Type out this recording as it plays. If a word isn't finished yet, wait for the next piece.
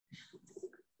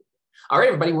All right,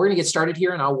 everybody, we're going to get started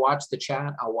here, and I'll watch the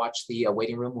chat. I'll watch the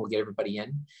waiting room. We'll get everybody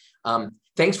in.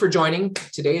 Thanks for joining.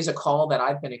 Today is a call that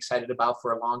I've been excited about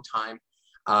for a long time.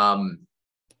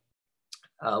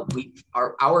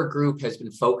 Our group has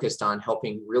been focused on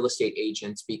helping real estate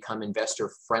agents become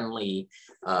investor-friendly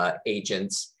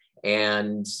agents.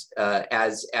 And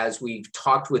as we've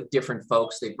talked with different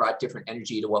folks, they've brought different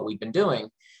energy to what we've been doing.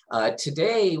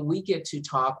 Today, we get to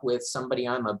talk with somebody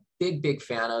I'm a big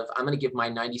fan of. I'm going to give my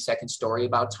 90-second story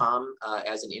about Tom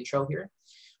as an intro here.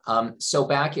 So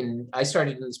I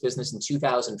started in this business in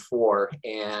 2004,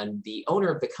 and the owner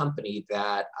of the company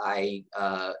that I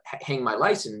hang my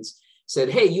license said,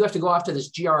 hey, you have to go off to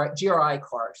this GRI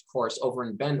course over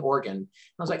in Bend, Oregon.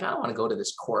 I was like, I don't want to go to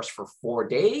this course for 4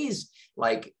 days.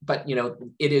 But you know,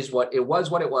 it is what it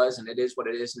was, and it is what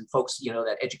it is. And folks, you know,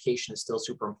 that education is still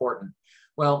super important.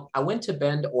 Well, I went to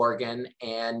Bend, Oregon,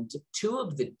 and 2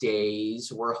 of the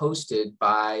days were hosted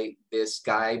by this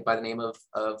guy by the name of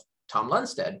Tom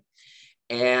Lundstedt.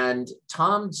 And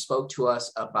Tom spoke to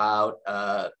us about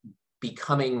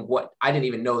becoming what I didn't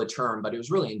even know the term, but it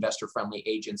was really investor-friendly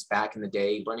agents back in the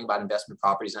day, learning about investment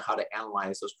properties and how to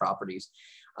analyze those properties.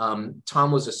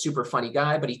 Tom was a super funny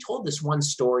guy, but he told this one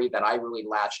story that I really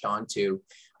latched onto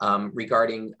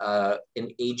regarding an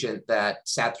agent that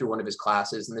sat through one of his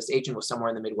classes. And this agent was somewhere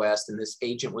in the Midwest, and this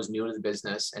agent was new to the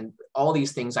business, and all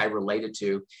these things I related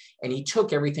to. And he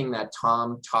took everything that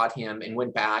Tom taught him and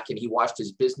went back, and he watched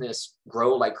his business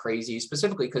grow like crazy,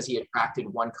 specifically because he attracted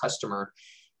one customer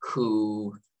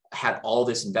who had all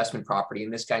this investment property,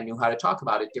 and this guy knew how to talk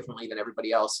about it differently than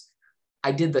everybody else.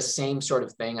 I did the same sort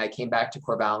of thing. I came back to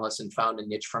Corvallis and found a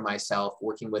niche for myself,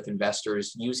 working with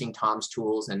investors, using Tom's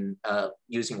tools and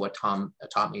using what Tom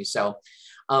taught me. So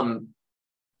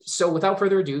without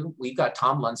further ado, we've got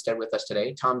Tom Lundstedt with us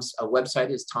today. Tom's website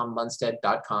is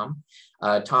tomlundstedt.com.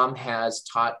 Tom has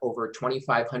taught over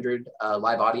 2,500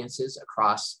 live audiences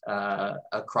across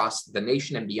the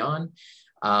nation and beyond.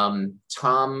 Tom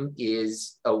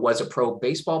was a pro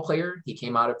baseball player. He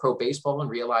came out of pro baseball and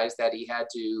realized that he had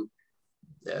to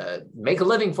make a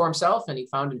living for himself, and he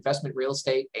found investment real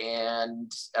estate,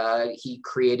 and he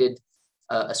created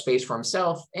a space for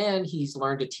himself, and he's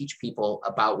learned to teach people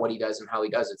about what he does and how he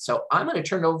does it. So I'm going to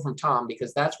turn it over from Tom,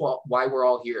 because that's why we're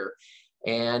all here,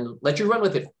 and let you run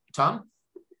with it, Tom.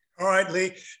 All right,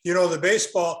 Lee. You know, the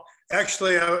baseball,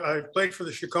 actually, I played for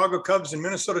the Chicago Cubs and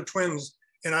Minnesota Twins.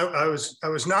 And I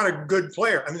was not a good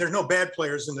player. I mean, there's no bad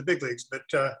players in the big leagues, but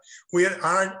we had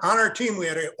on our team, we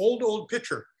had an old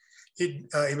pitcher. He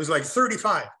was like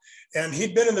 35, and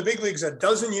he'd been in the big leagues a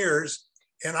dozen years.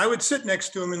 And I would sit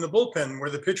next to him in the bullpen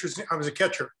where the pitchers, I was a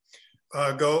catcher,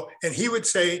 go. And he would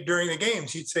say during the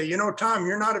games, he'd say, you know, Tom,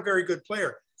 you're not a very good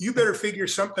player. You better figure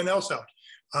something else out.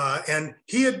 And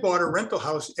he had bought a rental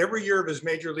house every year of his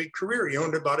major league career. He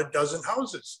owned about a dozen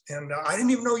houses. And I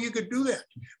didn't even know you could do that.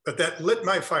 But that lit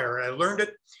my fire. I learned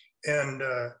it. And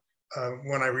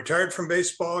when I retired from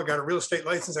baseball, I got a real estate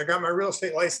license. I got my real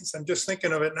estate license. I'm just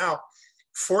thinking of it now.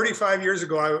 45 years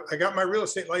ago, I got my real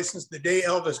estate license the day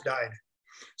Elvis died.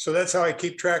 So that's how I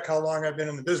keep track how long I've been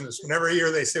in the business. And every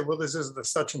year they say, well, this is the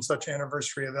such and such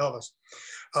anniversary of Elvis.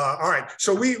 All right.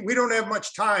 So we don't have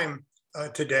much time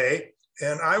today.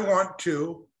 And I want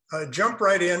to jump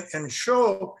right in and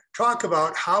talk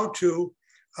about how to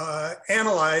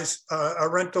analyze a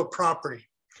rental property.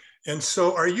 And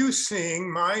so are you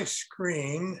seeing my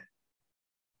screen?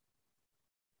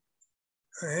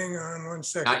 Hang on one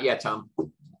second. Not yet, Tom. All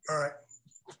right.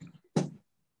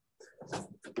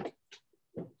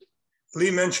 Lee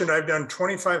mentioned I've done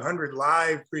 2,500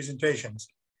 live presentations.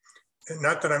 And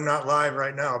not that I'm not live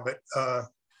right now, but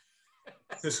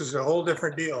this is a whole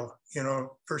different deal, you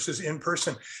know, versus in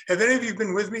person. Have any of you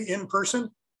been with me in person?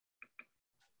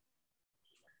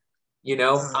 You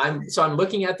know, I'm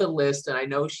looking at the list, and I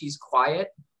know she's quiet,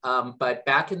 but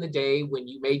back in the day when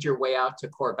you made your way out to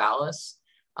Corvallis,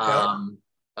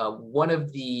 one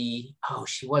of the,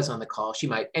 she was on the call. She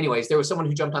might, anyways, there was someone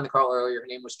who jumped on the call earlier. Her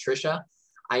name was Trisha.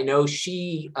 I know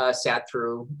she sat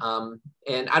through,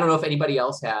 and I don't know if anybody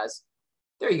else has.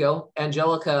 There you go.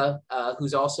 Angelica,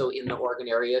 who's also in the Oregon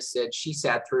area, said she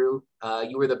sat through.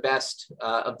 You were the best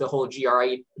of the whole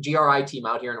GRI team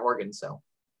out here in Oregon. So,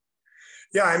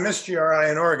 yeah, I missed GRI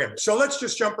in Oregon. So let's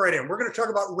just jump right in. We're going to talk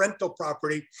about rental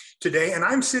property today. And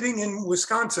I'm sitting in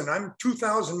Wisconsin. I'm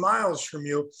 2,000 miles from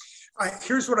you.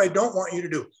 Here's what I don't want you to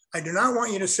do. I do not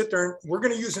want you to sit there. We're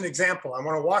going to use an example. I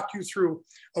want to walk you through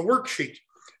a worksheet.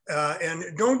 And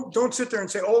don't sit there and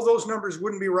say, oh, those numbers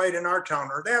wouldn't be right in our town,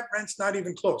 or that rent's not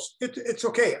even close. It's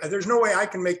okay. There's no way I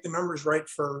can make the numbers right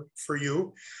for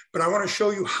you, but I want to show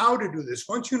you how to do this.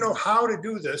 Once you know how to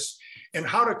do this, and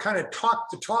how to kind of talk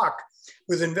the talk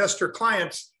with investor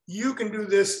clients, you can do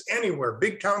this anywhere.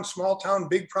 Big town, small town,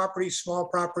 big property, small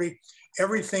property,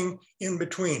 everything in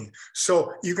between.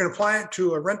 So you can apply it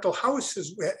to a rental house.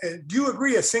 Do you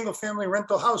agree a single family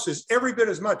rental house is every bit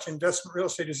as much investment real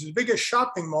estate as the biggest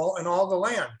shopping mall in all the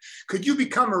land? Could you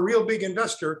become a real big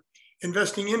investor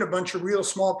investing in a bunch of real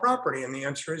small property? And the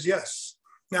answer is yes.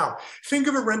 Now, think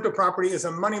of a rental property as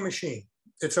a money machine.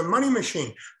 It's a money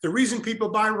machine. The reason people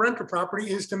buy rental property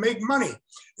is to make money.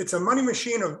 It's a money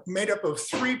machine made up of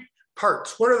 3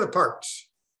 parts. What are the parts?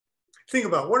 Think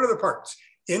about what are the parts?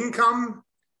 Income,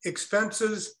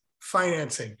 expenses,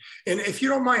 financing. And if you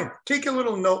don't mind, take a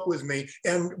little note with me,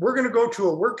 and we're going to go to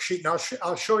a worksheet, and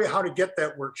I'll show you how to get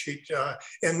that worksheet.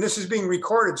 And this is being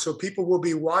recorded, so people will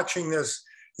be watching this,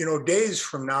 days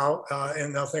from now,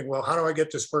 and they'll think, well, how do I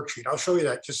get this worksheet? I'll show you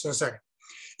that just in a second.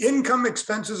 Income,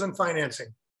 expenses, and financing.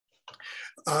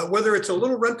 Whether it's a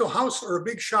little rental house or a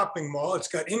big shopping mall, it's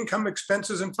got income,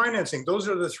 expenses, and financing. Those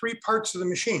are the 3 parts of the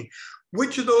machine.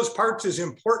 Which of those parts is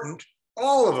important?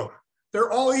 All of them.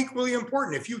 They're all equally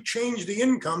important. If you change the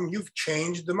income, you've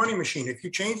changed the money machine. If you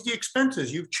change the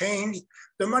expenses, you've changed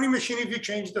the money machine. If you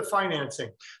change the financing.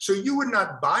 So you would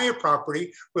not buy a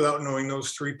property without knowing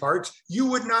those 3 parts. You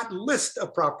would not list a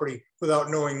property without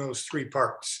knowing those 3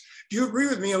 parts. Do you agree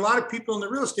with me? A lot of people in the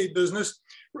real estate business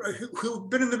who've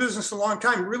been in the business a long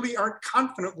time really aren't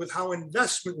confident with how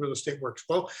investment real estate works.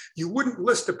 Well, you wouldn't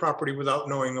list a property without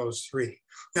knowing those 3.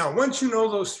 Now, once you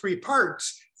know those 3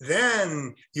 parts,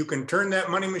 then you can turn that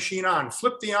money machine on,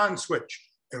 flip the on switch,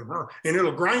 and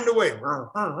it'll grind away,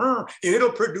 and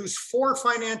it'll produce 4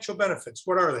 financial benefits.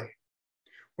 What are they?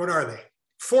 What are they?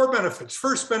 4 benefits.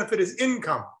 First benefit is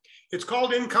income. It's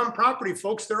called income property,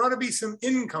 folks. There ought to be some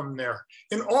income there.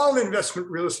 And all investment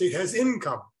real estate has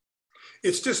income.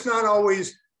 It's just not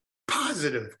always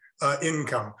positive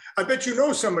income. I bet you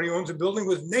know somebody who owns a building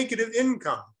with negative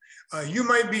income. You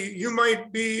might be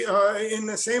in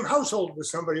the same household with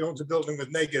somebody who owns a building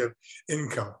with negative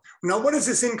income. Now, what is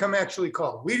this income actually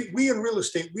called? We in real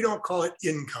estate, we don't call it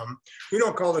income. We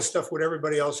don't call this stuff what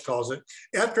everybody else calls it.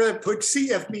 After that, put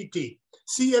CFBT.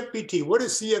 CFBT, what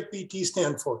does CFBT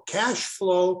stand for? Cash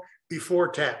flow before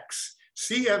tax.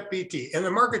 CFBT, and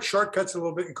the market shortcuts a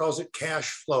little bit and calls it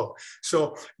cash flow.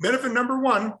 So benefit number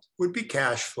 1 would be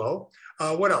cash flow.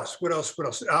 What else?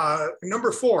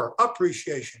 Number 4,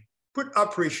 appreciation. Put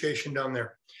appreciation down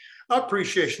there.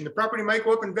 Appreciation. The property might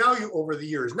go up in value over the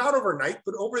years, not overnight,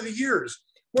 but over the years.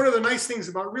 One of the nice things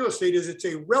about real estate is it's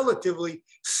a relatively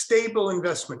stable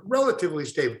investment, relatively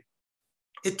stable.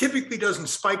 It typically doesn't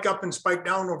spike up and spike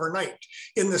down overnight.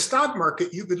 In the stock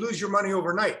market, you could lose your money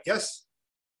overnight, yes?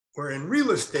 Where in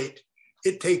real estate,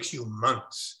 it takes you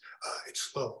months.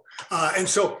 It's slow. And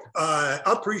so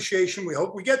appreciation, we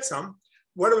hope we get some.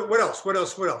 What else?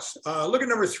 Look at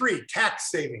number 3, tax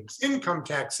savings, income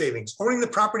tax savings. Owning the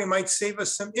property might save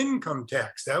us some income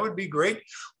tax. That would be great.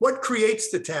 What creates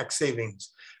the tax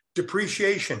savings?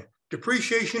 Depreciation.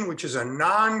 Depreciation, which is a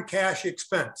non-cash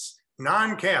expense.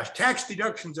 Non-cash. Tax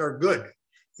deductions are good.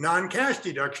 Non-cash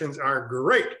deductions are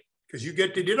great because you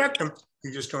get to deduct them.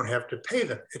 You just don't have to pay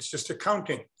them. It's just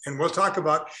accounting. And we'll talk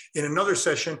about in another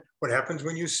session what happens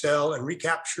when you sell and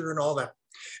recapture and all that.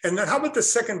 And then how about the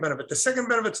second benefit? The second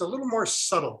benefit's a little more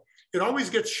subtle. It always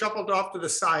gets shuffled off to the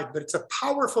side, but it's a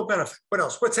powerful benefit. What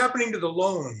else? What's happening to the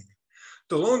loan?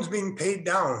 The loan's being paid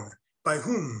down by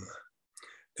whom?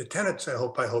 The tenants, I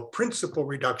hope. Principal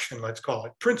reduction, let's call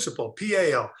it. Principal,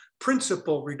 PAL,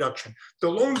 principal reduction. The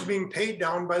loan's being paid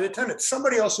down by the tenant.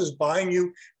 Somebody else is buying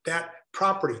you that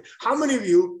property. How many of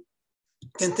you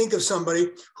can think of somebody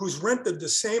who's rented the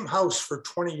same house for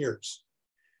 20 years?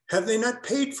 Have they not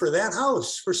paid for that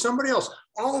house for somebody else?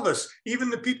 All of us, even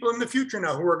the people in the future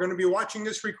now who are going to be watching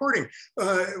this recording,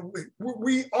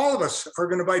 all of us are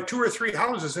going to buy 2 or 3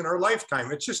 houses in our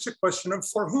lifetime. It's just a question of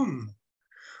for whom.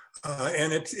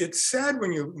 And it's sad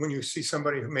when you see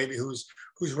somebody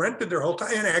who's rented their whole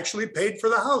time and actually paid for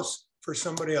the house for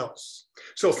somebody else.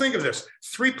 So think of this,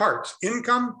 3 parts: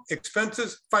 income,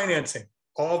 expenses, financing,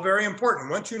 all very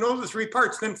important. Once you know the 3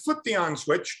 parts, then flip the on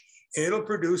switch and it'll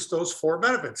produce those 4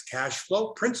 benefits: cash flow,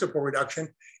 principal reduction,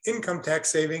 income tax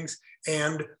savings,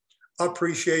 and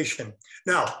appreciation.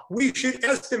 Now, we should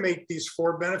estimate these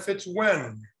 4 benefits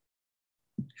when?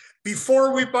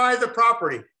 Before we buy the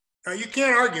property. Now, you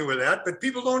can't argue with that, but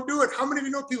people don't do it. How many of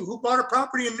you know people who bought a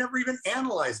property and never even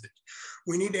analyzed it?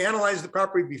 We need to analyze the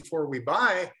property before we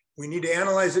buy. We need to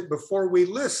analyze it before we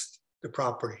list the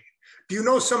property. Do you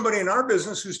know somebody in our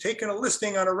business who's taken a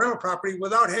listing on a rental property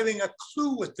without having a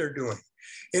clue what they're doing?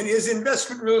 And is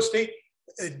investment real estate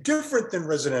different than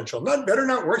residential. Not better,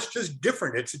 not worse, just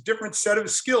different. It's a different set of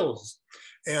skills.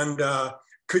 And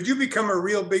could you become a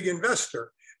real big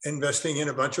investor, investing in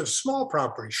a bunch of small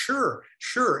properties? Sure,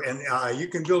 sure. And you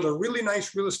can build a really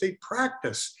nice real estate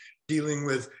practice dealing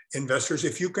with investors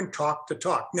if you can talk the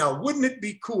talk. Now, wouldn't it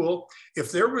be cool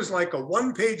if there was like a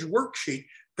one-page worksheet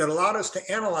that allowed us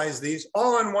to analyze these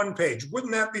all on one page?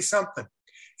 Wouldn't that be something?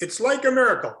 It's like a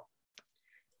miracle.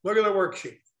 Look at the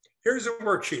worksheet. Here's a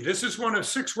worksheet. This is one of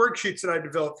 6 worksheets that I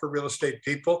developed for real estate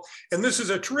people. And this is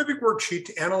a terrific worksheet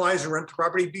to analyze and rent the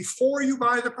property before you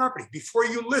buy the property, before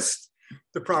you list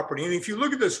the property. And if you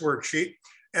look at this worksheet,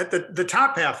 at the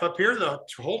top half up here, the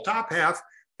whole top half,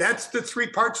 that's the 3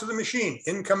 parts of the machine: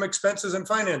 income, expenses, and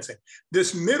financing.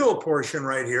 This middle portion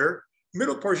right here,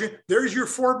 middle portion, there's your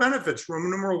 4 benefits, room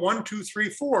number 1, 2, 3,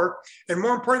 4, and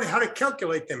more importantly, how to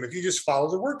calculate them. If you just follow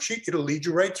the worksheet, it'll lead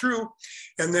you right through.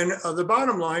 And then the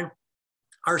bottom line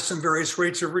are some various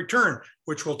rates of return,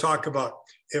 which we'll talk about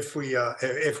if we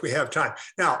have time.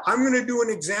 Now, I'm going to do an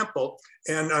example,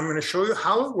 and I'm going to show you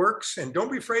how it works. And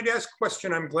don't be afraid to ask a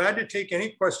question. I'm glad to take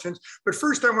any questions. But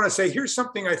first, I want to say here's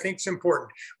something I think is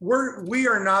important. We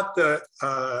are not the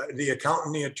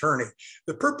accountant, the attorney.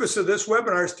 The purpose of this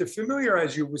webinar is to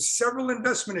familiarize you with several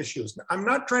investment issues. I'm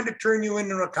not trying to turn you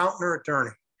into an accountant or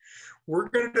attorney. We're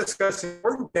going to discuss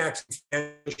important tax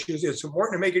issues. It's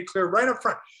important to make it clear right up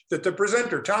front that the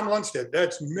presenter, Tom Lundstedt,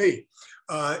 that's me,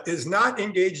 is not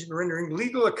engaged in rendering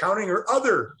legal, accounting, or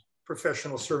other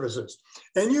professional services.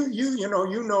 And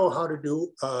you know how to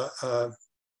do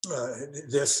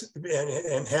this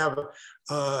and have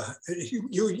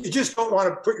you just don't want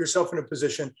to put yourself in a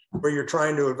position where you're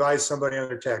trying to advise somebody on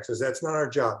their taxes. That's not our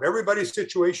job. Everybody's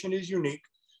situation is unique.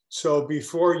 So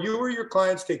before you or your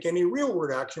clients take any real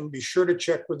world action, be sure to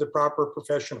check with the proper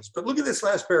professionals. But look at this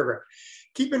last paragraph.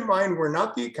 Keep in mind, we're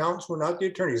not the accountants, we're not the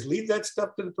attorneys. Leave that stuff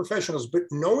to the professionals. But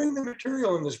knowing the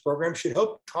material in this program should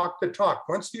help talk the talk.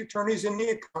 Once the attorneys and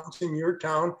the accountants in your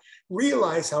town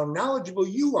realize how knowledgeable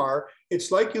you are, it's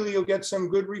likely you'll get some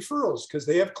good referrals because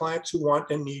they have clients who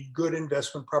want and need good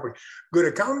investment property. Good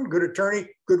accountant, good attorney,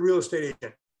 good real estate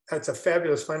agent. That's a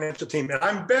fabulous financial team. And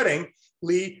I'm betting,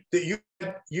 Lee, that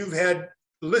you've had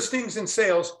listings and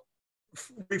sales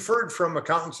referred from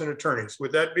accountants and attorneys.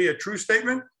 Would that be a true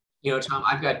statement? You know, Tom,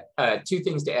 I've got 2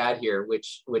 things to add here,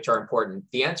 which are important.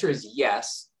 The answer is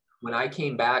yes. When I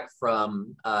came back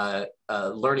from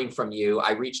learning from you,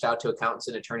 I reached out to accountants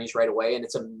and attorneys right away, and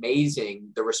it's amazing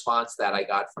the response that I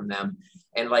got from them.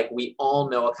 And like, we all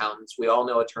know accountants, we all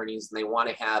know attorneys, and they want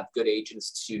to have good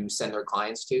agents to send their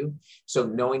clients to. So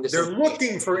knowing this, they're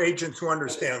looking for agents who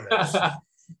understand this.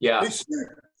 Yeah.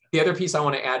 The other piece I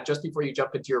want to add just before you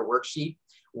jump into your worksheet,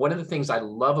 one of the things I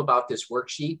love about this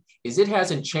worksheet is it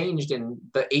hasn't changed in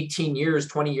the 18 years,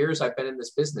 20 years I've been in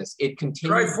this business. It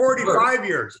continues. Try 45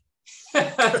 years.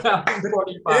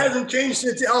 It hasn't changed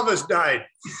since Elvis died.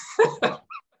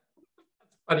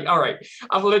 Funny. All right,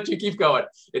 I'm gonna let you keep going.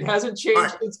 It hasn't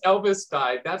changed since Elvis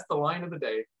died. That's the line of the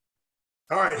day.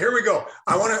 All right, here we go.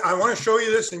 I want to show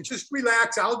you this, and just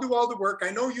relax. I'll do all the work.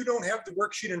 I know you don't have the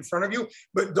worksheet in front of you,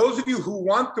 but those of you who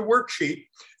want the worksheet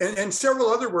and several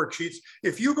other worksheets,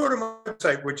 if you go to my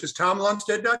website, which is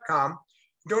tomlundstedt.com,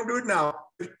 don't do it now,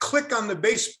 but click on the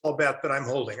baseball bat that I'm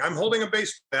holding. I'm holding a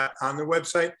baseball bat on the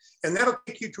website, and that'll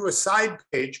take you to a side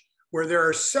page where there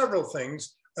are several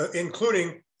things,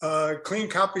 including clean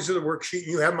copies of the worksheet.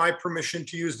 You have my permission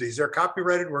to use these. They're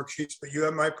copyrighted worksheets, but you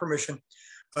have my permission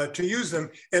to use them.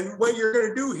 And what you're going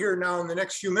to do here now in the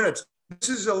next few minutes, this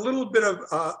is a little bit of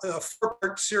a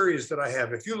 4-part series that I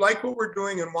have. If you like what we're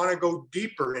doing and want to go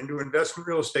deeper into investment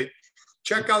real estate,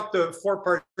 check out the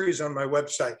 4-part series on my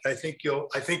website. I think you'll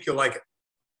like it.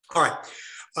 All right,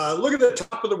 look at the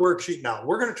top of the worksheet now.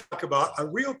 We're going to talk about a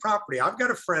real property. I've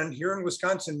got a friend here in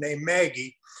Wisconsin named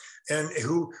Maggie, and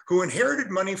who inherited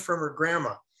money from her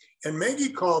grandma. And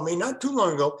Maggie called me not too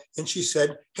long ago, and she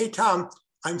said, "Hey, Tom,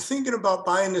 I'm thinking about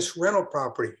buying this rental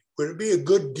property. Would it be a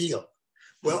good deal?"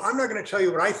 Well, I'm not going to tell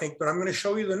you what I think, but I'm going to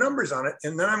show you the numbers on it.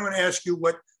 And then I'm going to ask you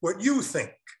what you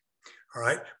think. All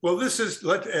right. Well, this is,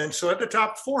 and so at the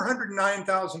top,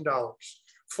 $409,000.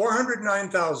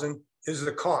 $409,000 is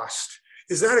the cost.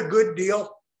 Is that a good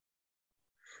deal?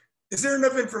 Is there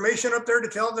enough information up there to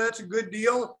tell that's a good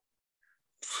deal?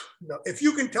 No. If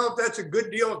you can tell if that's a good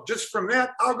deal just from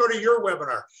that, I'll go to your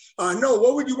webinar. No,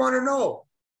 what would you want to know?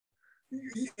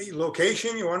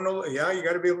 Location, you want to know? Yeah, you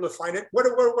got to be able to find it. What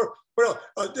else?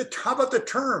 How about the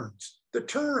terms? The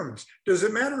terms. Does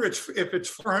it matter if it's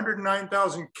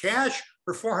 $409,000 cash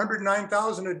or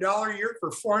 $409,000 a year for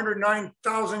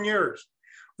 409,000 years?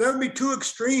 That would be two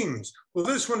extremes. Well,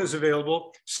 this one is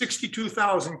available,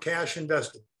 62,000 cash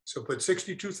invested. So put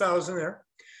 62,000 there,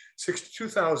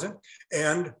 62,000.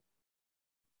 And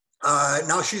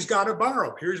now she's got to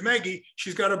borrow. Here's Maggie.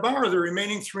 She's got to borrow the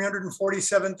remaining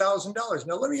 $347,000.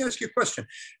 Now, let me ask you a question.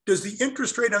 Does the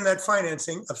interest rate on that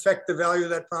financing affect the value of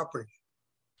that property?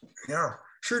 Yeah,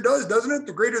 sure does, doesn't it?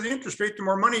 The greater the interest rate, the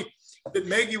more money that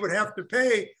Maggie would have to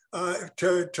pay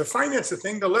to finance the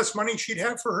thing, the less money she'd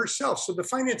have for herself. So the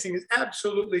financing is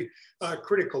absolutely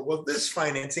critical. Well, this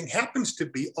financing happens to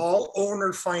be all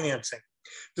owner financing.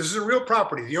 This is a real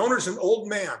property. The owner's an old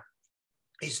man.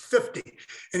 He's 50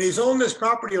 and he's owned this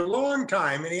property a long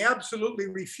time and he absolutely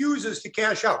refuses to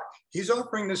cash out. He's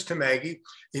offering this to Maggie.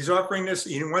 He's offering this,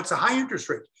 he wants a high interest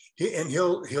rate.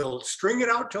 He'll string it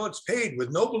out till it's paid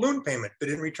with no balloon payment. But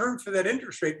in return for that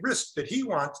interest rate risk that he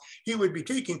wants, he would be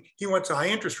taking, he wants a high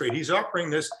interest rate. He's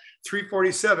offering this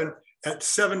 347 at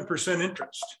 7%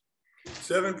 interest.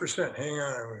 7%. Hang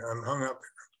on, I'm hung up.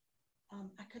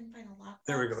 I couldn't find a lock.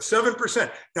 There we go.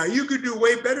 7%. Now you could do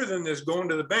way better than this going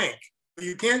to the bank.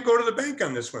 You can't go to the bank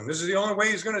on this one. This is the only way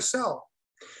he's going to sell.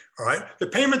 All right. The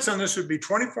payments on this would be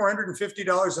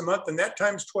 $2,450 a month, and that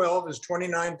times 12 is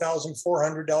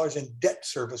 $29,400 in debt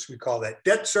service. We call that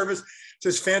debt service.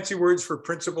 Just fancy words for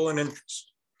principal and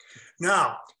interest.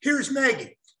 Now, here's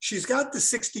Maggie. She's got the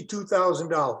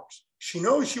 $62,000. She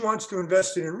knows she wants to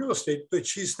invest it in real estate, but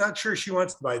she's not sure she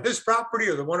wants to buy this property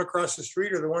or the one across the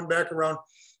street or the one back around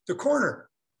the corner.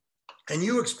 And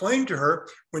you explain to her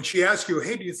when she asks you,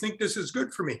 hey, do you think this is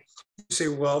good for me? You say,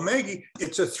 well, Maggie,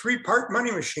 it's a 3-part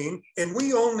money machine and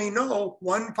we only know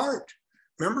one part.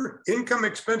 Remember, income,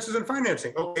 expenses, and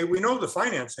financing. Okay, we know the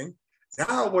financing.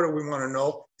 Now what do we want to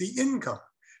know? The income.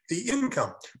 The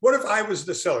income. What if I was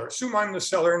the seller? Assume I'm the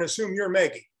seller and assume you're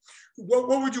Maggie. What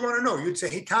would you want to know? You'd say,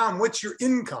 hey, Tom, what's your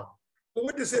income? Well,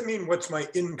 what does that mean? What's my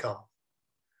income?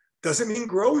 Does it mean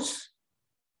gross?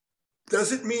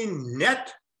 Does it mean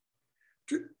net?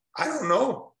 I don't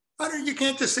know. You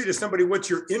can't just say to somebody, what's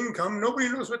your income? Nobody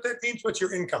knows what that means. What's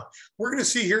your income? We're going to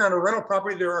see here on a rental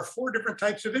property, there are 4 different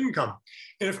types of income.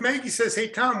 And if Maggie says, hey,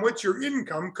 Tom, what's your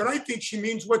income? Could I think she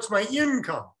means, what's my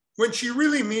income? When she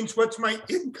really means, what's my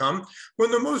income?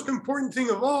 When the most important thing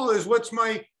of all is, what's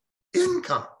my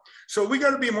income? So we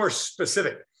got to be more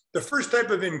specific. The first type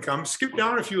of income, skip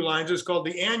down a few lines, is called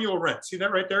the annual rent. See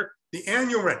that right there? The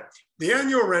annual rent. The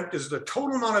annual rent is the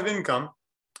total amount of income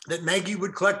that Maggie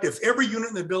would collect if every unit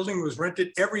in the building was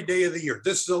rented every day of the year.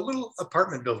 This is a little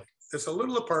apartment building. It's a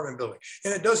little apartment building.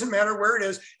 And it doesn't matter where it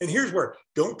is. And here's where,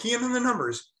 don't key in on the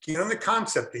numbers, key in on the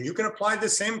concept. And you can apply the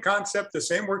same concept, the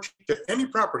same worksheet to any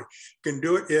property. You can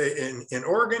do it in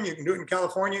Oregon, you can do it in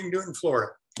California, you can do it in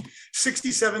Florida.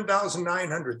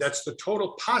 $67,900, that's the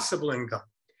total possible income.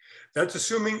 That's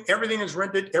assuming everything is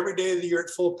rented every day of the year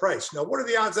at full price. Now, what are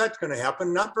the odds that's going to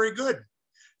happen? Not very good.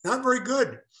 Not very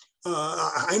good.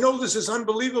 I know this is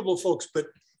unbelievable, folks, but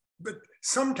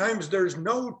sometimes there's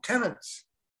no tenants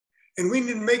and we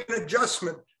need to make an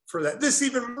adjustment for that. This is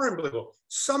even more unbelievable.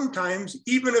 Sometimes,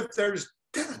 even if there's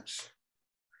tenants,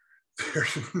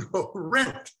 there's no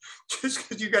rent. Just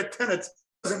because you got tenants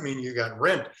doesn't mean you got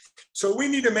rent. So we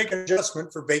need to make an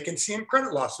adjustment for vacancy and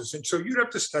credit losses. And so you'd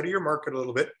have to study your market a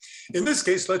little bit. In this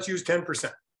case, let's use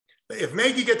 10%. If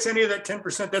Maggie gets any of that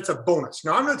 10%, that's a bonus.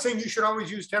 Now, I'm not saying you should always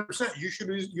use 10%. You should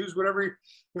use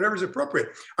whatever's appropriate.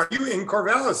 Are you in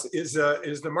Corvallis? Is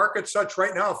the market such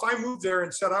right now? If I moved there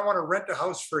and said I want to rent a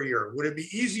house for a year, would it be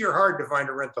easy or hard to find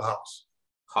a rental house?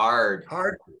 Hard.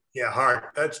 Hard? Yeah, hard.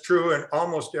 That's true in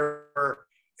almost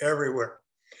everywhere.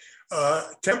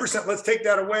 10%, let's take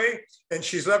that away. And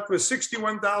she's left with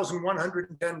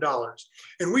 $61,110.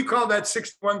 And we call that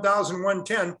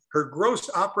 $61,110 her gross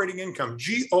operating income,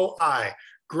 GOI,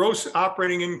 gross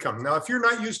operating income. Now, if you're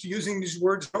not used to using these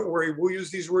words, don't worry, we'll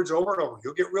use these words over and over.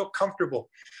 You'll get real comfortable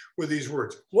with these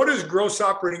words. What does gross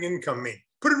operating income mean?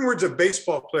 Put it in words a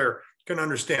baseball player can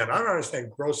understand. I don't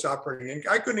understand gross operating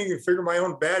income. I couldn't even figure my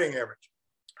own batting average.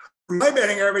 My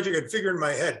batting average, I could figure in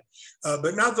my head,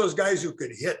 but not those guys who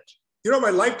could hit. You know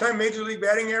what my lifetime major league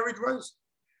batting average was?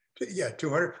 Yeah,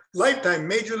 200. Lifetime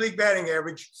major league batting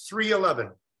average,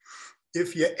 311,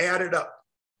 if you add it up,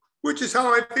 which is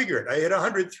how I figured. I hit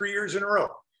 100 3 years in a row.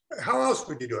 How else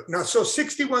would you do it? Now, so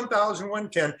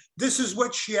 61,110, this is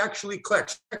what she actually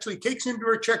collects. Actually takes into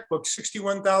her checkbook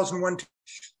 61,110.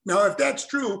 Now, if that's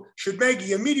true, should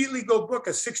Maggie immediately go book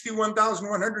a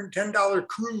 $61,110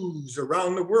 cruise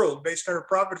around the world based on her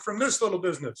profit from this little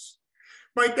business?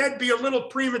 Might that be a little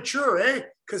premature, eh?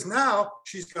 Because now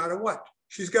she's got to what?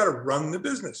 She's got to run the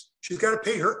business. She's got to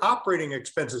pay her operating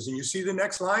expenses. And you see the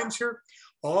next lines here?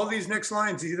 All these next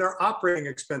lines, these are operating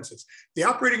expenses. The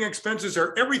operating expenses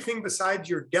are everything besides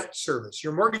your debt service.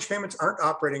 Your mortgage payments aren't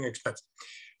operating expenses.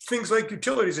 Things like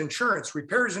utilities, insurance,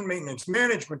 repairs and maintenance,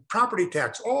 management, property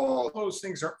tax, all those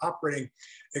things are operating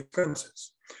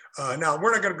expenses. Now,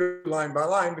 we're not going to go line by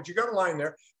line, but you got a line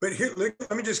there. But here,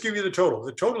 let me just give you the total.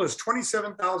 The total is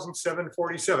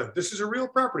 $27,747. This is a real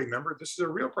property, remember? This is a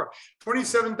real property,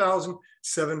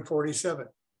 $27,747.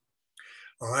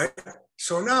 All right.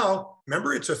 So now,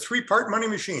 remember, it's a three-part money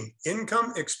machine: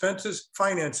 income, expenses,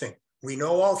 financing. We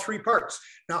know all three parts.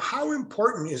 Now, how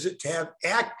important is it to have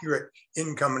accurate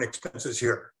income and expenses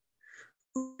here?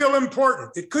 Real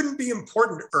important. It couldn't be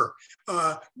importanter.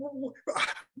 How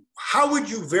would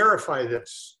you verify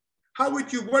this? How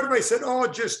would you, what if I said, oh,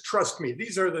 just trust me.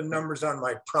 These are the numbers on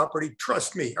my property.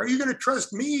 Trust me. Are you going to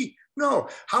trust me? No.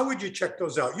 How would you check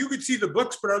those out? You could see the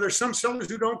books, but are there some sellers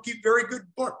who don't keep very good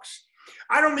books?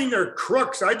 I don't mean they're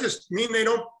crooks. I just mean they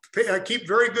don't keep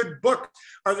very good books.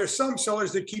 Are there some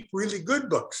sellers that keep really good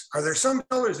books? Are there some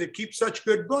sellers that keep such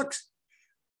good books?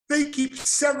 They keep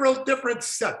several different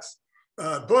sets.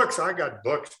 Books, I got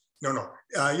books. No.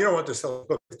 You don't want the seller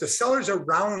book. If the seller's a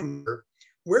rounder,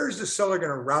 where's the seller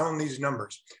going to round these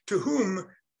numbers? To whom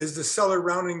is the seller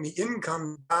rounding the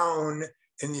income down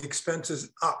and the expenses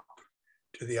up?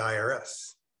 To the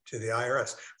IRS. To the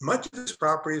IRS. Much of this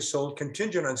property is sold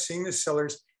contingent on seeing the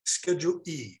seller's Schedule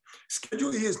E.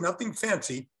 Schedule E is nothing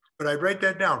fancy, but I write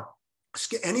that down.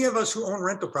 Any of us who own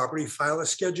rental property file a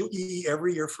Schedule E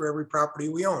every year for every property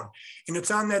we own. And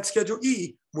it's on that Schedule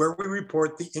E where we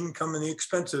report the income and the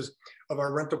expenses of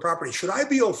our rental property. Should I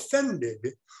be offended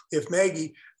if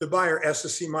Maggie, the buyer, asks to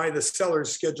see the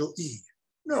seller's Schedule E?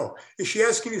 No. Is she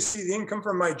asking to see the income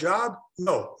from my job?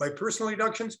 No. My personal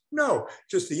deductions? No.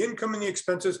 Just the income and the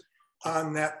expenses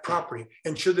on that property.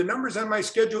 And should the numbers on my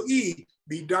Schedule E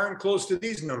be darn close to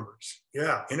these numbers?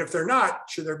 Yeah. And if they're not,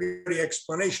 should there be any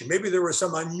explanation? Maybe there was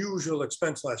some unusual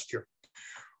expense last year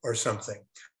or something.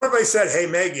 What if I said, hey,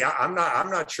 Maggie, I'm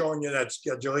not showing you that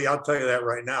Schedule E. I'll tell you that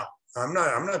right now. I'm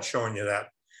not showing you that.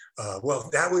 Well,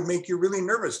 that would make you really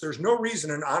nervous. There's no reason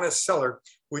an honest seller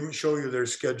wouldn't show you their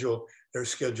Schedule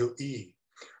E.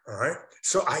 All right.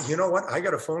 So you know what? I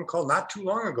got a phone call not too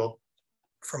long ago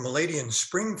from a lady in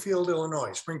Springfield,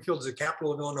 Illinois. Springfield is the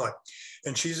capital of Illinois.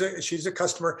 And she's a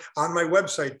customer. On my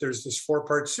website, there's this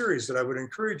 4-part series that I would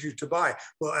encourage you to buy.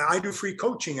 Well, I do free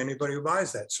coaching, anybody who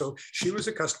buys that. So she was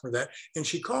a customer of that. And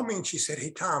she called me and she said,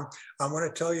 hey, Tom, I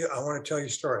want to tell you a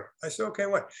story. I said, okay,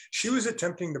 what? She was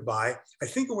attempting to buy, I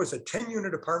think it was a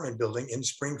 10-unit apartment building in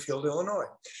Springfield, Illinois.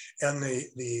 And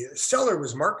the seller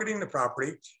was marketing the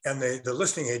property, and the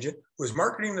listing agent was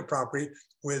marketing the property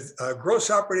with a gross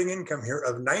operating income here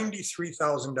of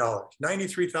 $93,000,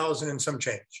 $93,000 and some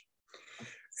change.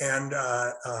 And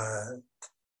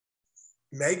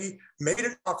Maggie made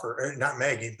an offer, not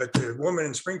Maggie, but the woman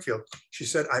in Springfield. She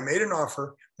said, I made an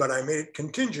offer, but I made it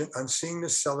contingent on seeing the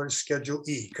seller's Schedule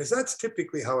E, because that's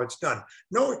typically how it's done.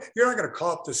 No, you're not going to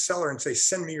call up the seller and say,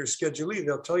 send me your Schedule E.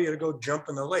 They'll tell you to go jump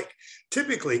in the lake.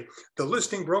 Typically, the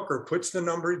listing broker puts the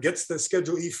number, gets the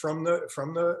Schedule E from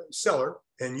the seller,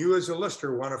 and you as a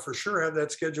lister want to for sure have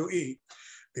that Schedule E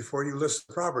before you list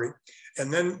the property. And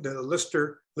then the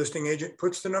listing agent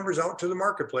puts the numbers out to the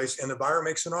marketplace, and the buyer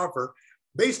makes an offer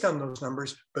based on those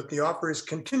numbers, but the offer is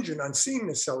contingent on seeing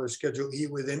the seller's Schedule E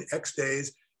within X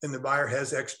days, and the buyer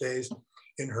has X days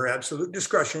in her absolute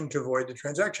discretion to avoid the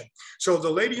transaction. So the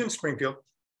lady in Springfield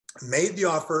made the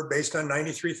offer based on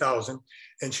 $93,000,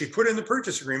 and she put in the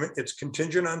purchase agreement, it's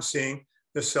contingent on seeing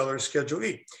the seller's Schedule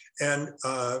E. And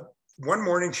one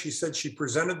morning she said she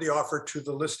presented the offer to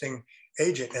the listing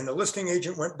agent, and the listing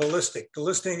agent went ballistic. The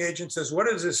listing agent says, what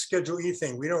is this Schedule E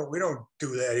thing? We don't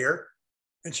do that here.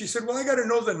 And she said, well, I got to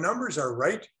know the numbers are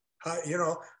right.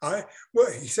 Well,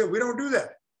 he said, we don't do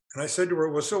that. And I said to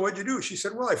her, well, so what'd you do? She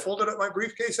said, well, I folded up my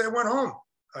briefcase. I went home.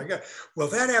 Well,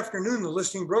 that afternoon, the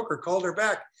listing broker called her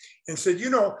back and said,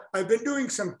 I've been doing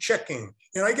some checking,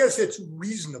 and I guess it's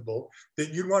reasonable that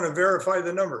you'd want to verify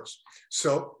the numbers.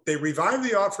 So they revived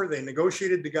the offer. They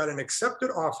negotiated. They got an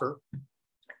accepted offer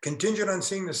contingent on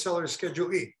seeing the seller's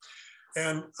Schedule E.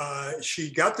 And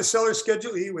she got the seller's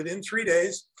Schedule E within 3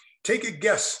 days. Take a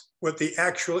guess what the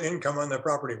actual income on the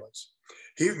property was.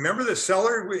 Remember the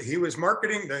seller,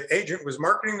 the agent was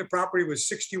marketing the property with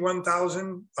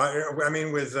 61,000,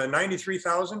 with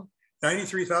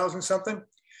 93,000 something.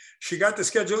 She got the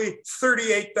Schedule E,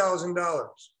 $38,000.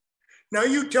 Now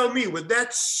you tell me, would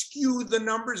that skew the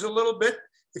numbers a little bit?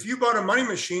 If you bought a money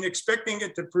machine expecting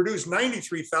it to produce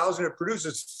 93,000, it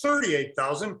produces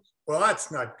 38,000. Well,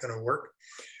 that's not going to work.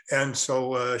 And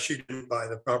so she didn't buy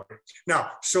the property.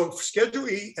 Now, so Schedule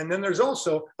E, and then there's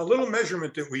also a little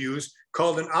measurement that we use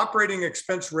called an operating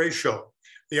expense ratio.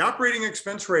 The operating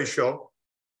expense ratio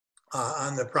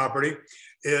on the property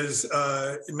is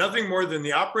nothing more than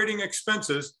the operating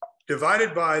expenses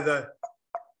divided by the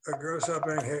gross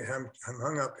operating. Hey, I'm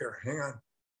hung up here. Hang on.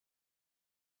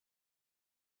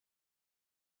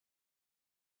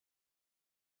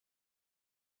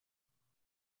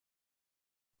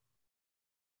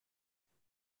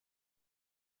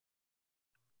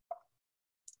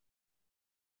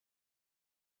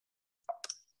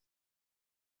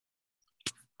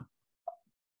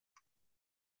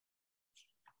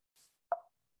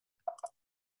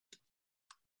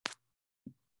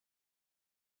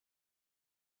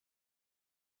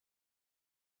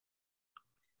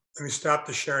 Let me stop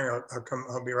the sharing.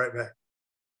 I'll be right back.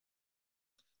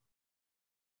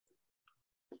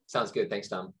 Sounds good. Thanks,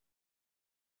 Tom.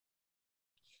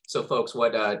 So folks,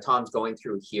 what Tom's going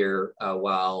through here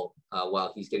while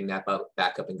he's getting that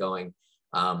back up and going,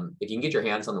 if you can get your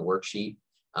hands on the worksheet,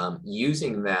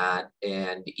 using that,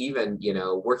 and even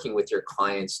working with your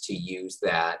clients to use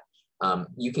that,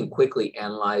 you can quickly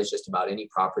analyze just about any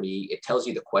property. It tells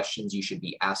you the questions you should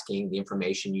be asking, the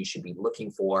information you should be looking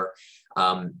for.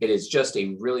 It is just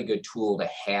a really good tool to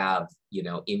have,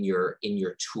 in your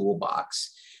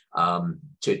toolbox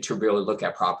to really look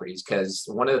at properties. Because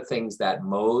one of the things that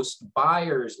most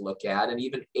buyers look at, and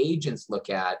even agents look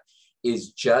at,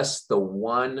 is just the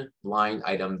one line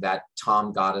item that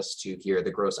Tom got us to here,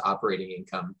 the gross operating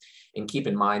income. And keep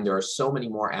in mind, there are so many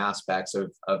more aspects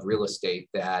of real estate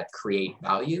that create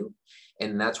value.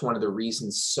 And that's one of the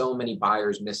reasons so many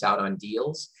buyers miss out on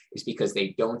deals, is because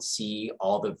they don't see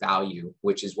all the value,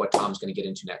 which is what Tom's going to get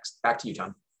into next. Back to you,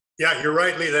 Tom. Yeah, you're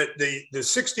right, Lee. The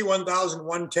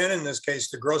 61,110 in this case,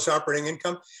 the gross operating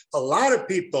income, a lot of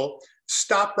people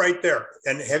stop right there.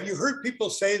 And have you heard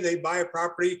people say they buy a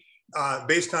property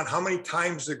based on how many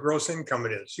times the gross income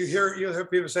it is? You hear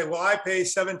people say, well, I pay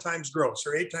 7 times gross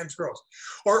or 8 times gross.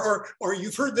 Or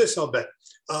you've heard this, I'll bet.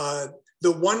 The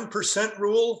 1%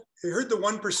 rule. You heard the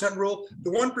 1% rule?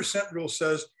 The 1% rule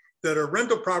says that a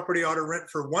rental property ought to rent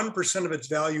for 1% of its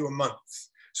value a month.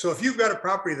 So if you've got a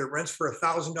property that rents for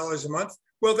 $1,000 a month,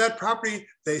 well, that property,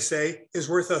 they say, is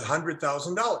worth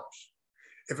 $100,000.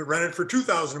 If it rented for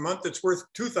 $2,000 a month, it's worth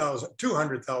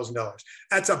 $200,000.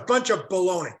 That's a bunch of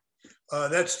baloney.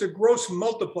 That's the gross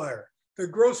multiplier. The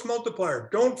gross multiplier.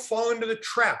 Don't fall into the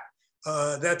trap.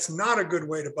 That's not a good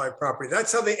way to buy property.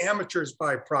 That's how the amateurs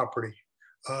buy property.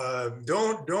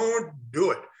 Don't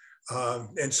do it.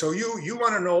 And so you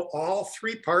want to know all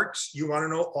 3 parts. You want to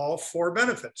know all 4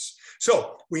 benefits.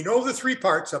 So we know the 3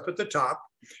 parts up at the top.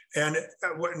 And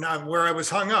now where I was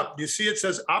hung up, you see it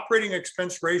says operating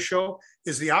expense ratio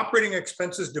is the operating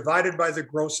expenses divided by the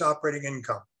gross operating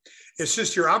income. It's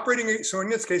just your operating. So in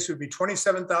this case, it would be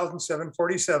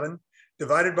 27,747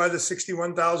 divided by the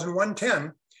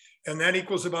 61,110. And that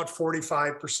equals about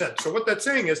 45%. So what that's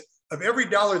saying is, of every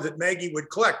dollar that Maggie would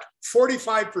collect,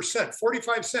 45%,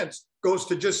 45 cents goes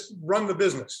to just run the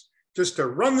business, just to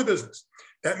run the business.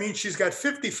 That means she's got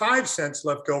 55 cents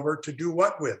left over to do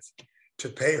what with? To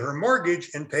pay her mortgage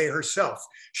and pay herself.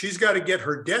 She's got to get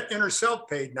her debt and herself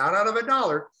paid, not out of a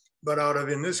dollar, but out of,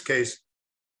 in this case,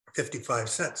 55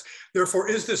 cents. Therefore,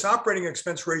 is this operating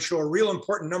expense ratio a real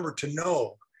important number to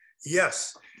know?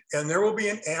 Yes. And there will be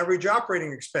an average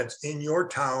operating expense in your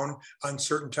town on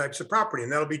certain types of property.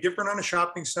 And that'll be different on a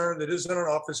shopping center that is in an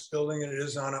office building and it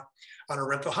is on a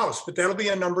rental house. But that'll be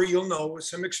a number you'll know with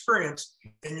some experience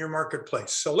in your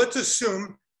marketplace. So let's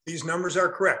assume these numbers are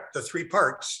correct, the 3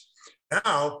 parts.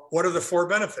 Now, what are the 4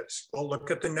 benefits? Well, look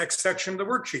at the next section of the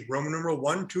worksheet, Roman numeral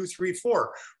 1, 2, 3,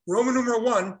 4. Roman numeral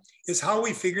 1 is how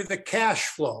we figure the cash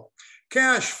flow.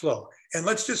 Cash flow. And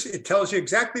it tells you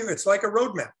exactly, it's like a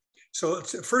roadmap. So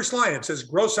it's the first line, it says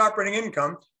gross operating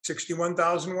income,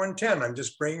 61,110. I'm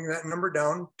just bringing that number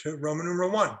down to Roman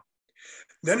numeral 1.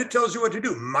 Then it tells you what to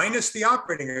do, minus the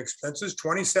operating expenses,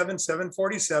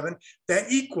 27,747.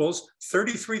 That equals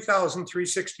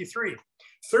 33,363.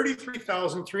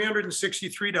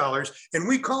 $33,363, and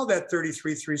we call that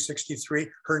 33,363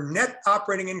 her net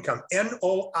operating income,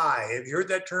 NOI. Have you heard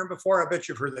that term before? I bet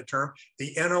you've heard that term,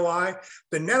 the NOI.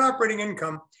 The net operating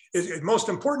income is the most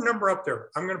important number up there.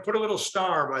 I'm going to put a little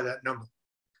star by that number.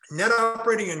 Net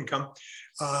operating income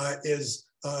is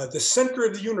the center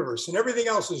of the universe, and everything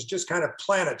else is just kind of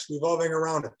planets revolving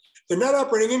around it. The net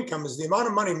operating income is the amount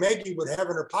of money Maggie would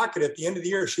have in her pocket at the end of the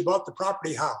year if she bought the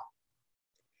property. How?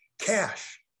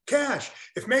 Cash.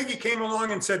 If Maggie came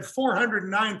along and said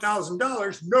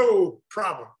 $409,000, no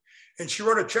problem. and she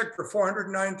wrote a check for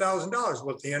 $409,000.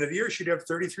 Well, at the end of the year, she'd have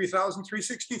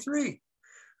 $33,363.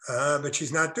 But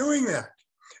she's not doing that.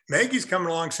 Maggie's coming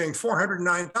along saying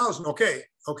 $409,000.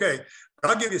 Okay, but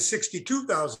I'll give you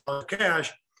 $62,000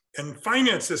 cash and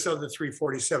finance this other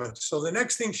 $347,000. So the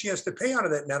next thing she has to pay out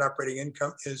of that net operating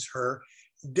income is her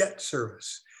debt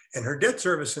service. And her debt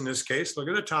service in this case, look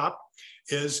at the top,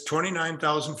 is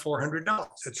 $29,400.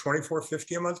 That's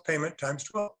 $24.50 a month payment times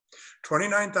 12,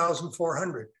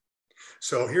 $29,400.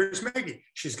 So here's Maggie.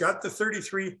 She's got the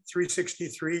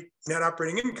 $33,363 net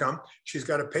operating income. She's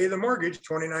got to pay the mortgage,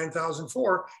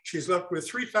 $29,400. She's left with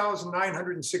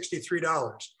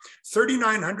 $3,963,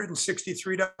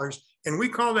 $3,963. And we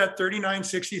call that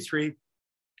 $3,963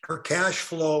 her cash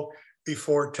flow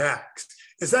before tax.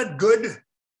 Is that good?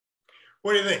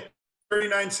 What do you think?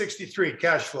 $3,963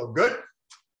 cash flow, good?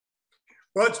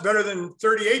 Well, it's better than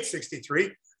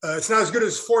 $3,863. It's not as good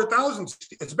as $4,000.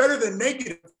 It's better than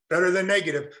negative. Better than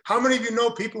negative. How many of you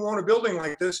know people own a building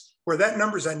like this where that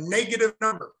number is a negative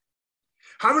number?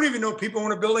 How many of you know people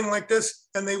own a building like this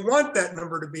and they want that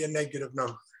number to be a negative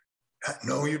number?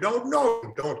 No, you don't. No,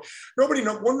 you don't. Nobody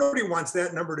wants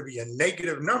that number to be a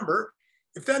negative number.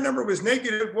 If that number was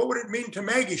negative, what would it mean to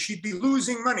Maggie? She'd be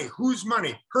losing money. Whose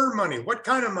money? Her money. What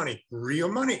kind of money?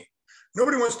 Real money.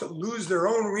 Nobody wants to lose their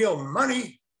own real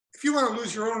money. If you want to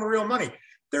lose your own real money,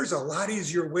 there's a lot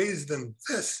easier ways than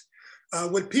this.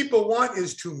 What people want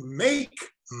is to make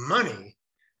money,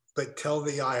 but tell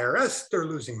the IRS they're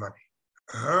losing money.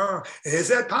 Is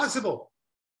that possible?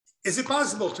 Is it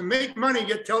possible to make money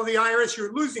yet tell the IRS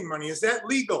you're losing money? Is that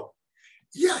legal?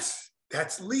 Yes,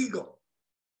 that's legal.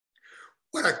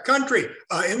 What a country.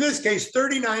 In this case,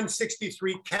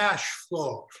 $3,963 cash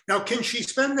flow. Now, can she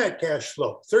spend that cash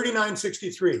flow?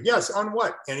 $3,963. Yes, on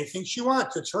what? Anything she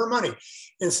wants. It's her money.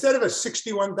 Instead of a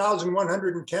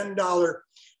 $61,110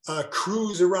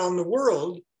 cruise around the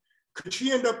world, could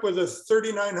she end up with a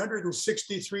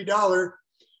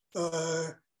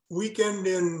 $3,963 weekend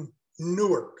in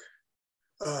Newark?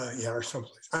 Or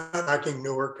someplace. I'm not liking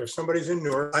Newark. If somebody's in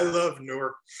Newark, I love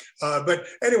Newark. But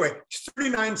anyway,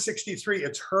 $3,963.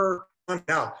 It's her money.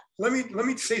 Now, let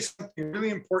me say something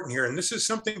really important here, and this is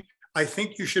something I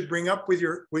think you should bring up with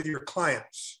your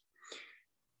clients.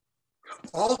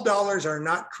 All dollars are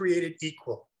not created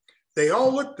equal. They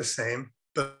all look the same,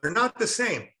 but they're not the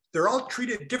same. They're all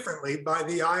treated differently by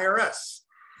the IRS.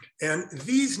 And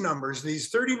these numbers,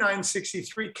 these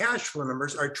 $3,963 cash flow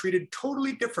numbers, are treated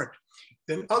totally different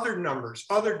than other numbers,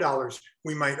 other dollars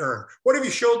we might earn. What if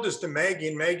you showed this to Maggie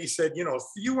and Maggie said, you know, if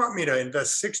you want me to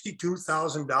invest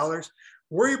 $62,000,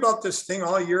 worry about this thing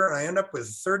all year and I end up with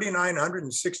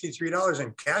 $3,963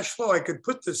 in cash flow, I could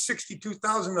put the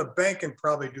 $62,000 in the bank and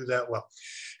probably do that well.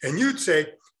 And you'd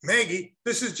say, Maggie,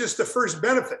 this is just the first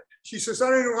benefit. She says, I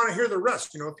don't even want to hear the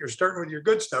rest, you know, if you're starting with your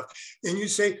good stuff. And you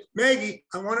say, Maggie,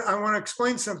 I want to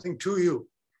explain something to you.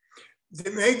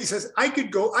 Then Maggie says, I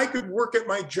could work at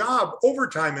my job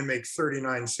overtime and make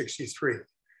 $3,963.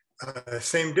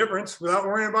 Same difference without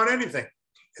worrying about anything.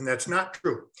 And that's not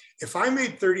true. If I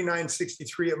made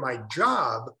 $3,963 at my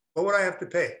job, what would I have to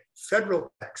pay?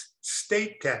 Federal tax,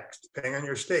 state tax, depending on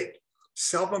your state,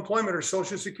 self-employment or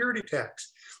Social Security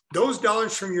tax. Those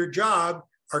dollars from your job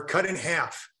are cut in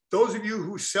half. Those of you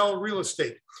who sell real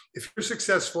estate, if you're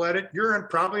successful at it, you're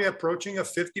probably approaching a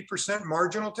 50%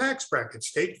 marginal tax bracket,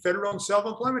 state, federal, and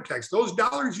self-employment tax. Those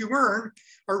dollars you earn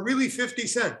are really 50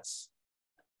 cents.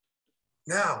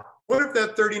 Now, what if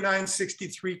that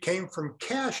 $3,963 came from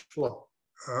cash flow?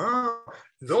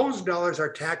 Those dollars are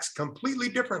taxed completely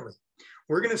differently.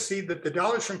 We're going to see that the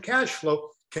dollars from cash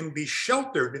flow can be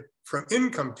sheltered from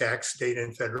income tax, state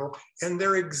and federal, and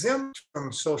they're exempt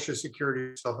from Social Security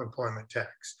or self-employment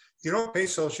tax. You don't pay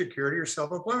Social Security or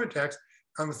self-employment tax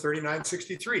on the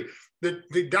 $3,963.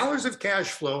 The dollars of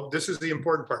cash flow, this is the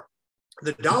important part.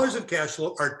 The dollars of cash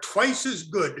flow are twice as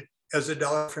good as a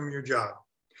dollar from your job.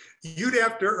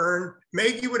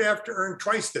 Maggie would have to earn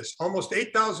twice this, almost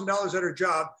 $8,000 at her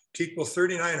job to equal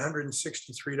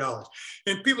 $3,963.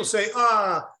 And people say,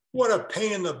 what a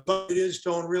pain in the butt it is to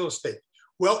own real estate.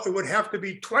 Well, it would have to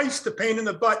be twice the pain in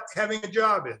the butt having a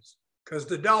job is, because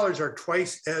the dollars are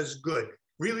twice as good.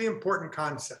 Really important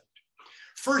concept.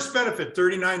 First benefit,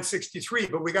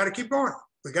 $3,963, but we got to keep going.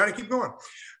 We got to keep going.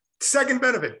 Second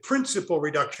benefit, principal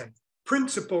reduction.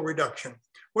 Principal reduction.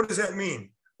 What does that mean?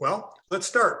 Well, let's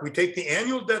start. We take the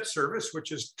annual debt service,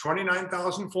 which is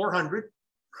 $29,400,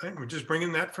 right? We're just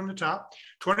bringing that from the top,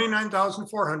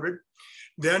 $29,400.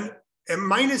 Then, and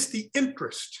minus the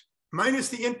interest,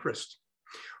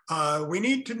 we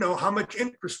need to know how much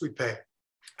interest we pay.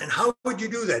 And how would you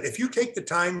do that? If you take the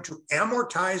time to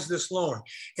amortize this loan,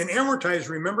 and amortize,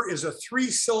 remember, is a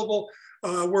 3-syllable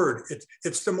word.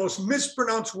 It's the most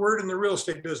mispronounced word in the real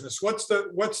estate business. What's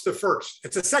the first?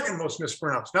 It's the second most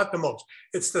mispronounced, not the most.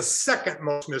 It's the second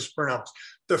most mispronounced.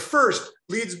 The first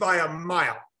leads by a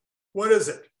mile. What is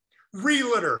it?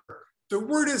 Realtor. The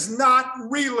word is not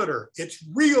realtor, it's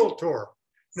realtor.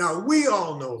 Now, we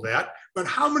all know that, but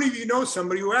how many of you know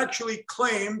somebody who actually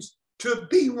claims to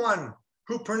be one,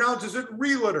 who pronounces it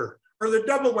realtor, or the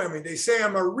double whammy? They say,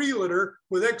 I'm a realtor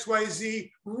with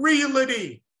XYZ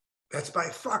realty. That's by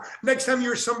far. Next time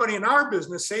you're somebody in our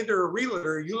business, say they're a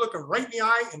realtor, you look them right in the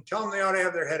eye and tell them they ought to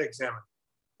have their head examined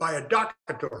by a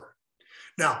doctor.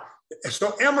 Now,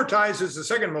 so amortize is the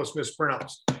second most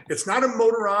mispronounced. It's not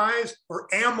amortize or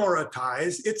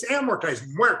amortize, it's amortize,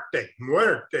 muerte,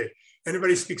 muerte.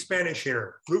 Anybody speak Spanish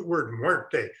here? Root word,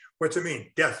 muerte. What's it mean?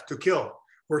 Death, to kill.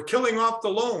 We're killing off the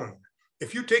loan.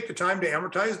 If you take the time to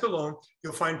amortize the loan,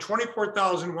 you'll find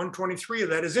 $24,123 of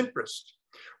that is interest.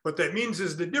 What that means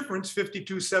is the difference,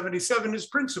 $52.77, is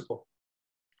principal.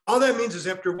 All that means is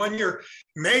after 1 year,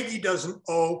 Maggie doesn't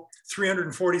owe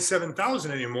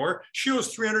 $347,000 anymore. She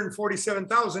owes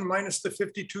 $347,000 minus the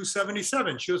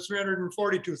 $52.77. She owes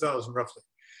 $342,000 roughly.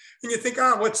 And you think,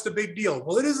 what's the big deal?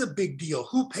 Well, it is a big deal.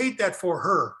 Who paid that for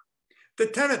her? The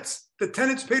tenants. The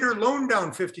tenants paid her loan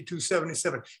down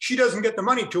 $52.77. She doesn't get the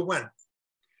money till when?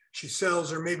 She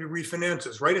sells or maybe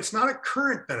refinances, right? It's not a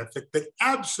current benefit, but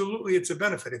absolutely it's a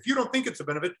benefit. If you don't think it's a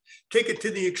benefit, take it to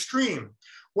the extreme.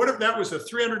 What if that was a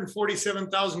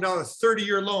 $347,000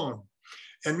 30-year loan?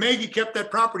 And Maggie kept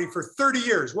that property for 30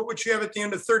 years. What would she have at the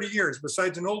end of 30 years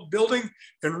besides an old building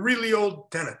and really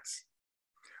old tenants?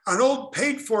 An old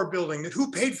paid-for building that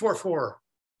who paid for?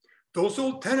 Those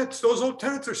old tenants. Those old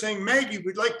tenants are saying, Maggie,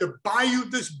 we'd like to buy you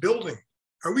this building.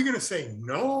 Are we going to say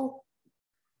no?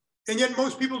 And yet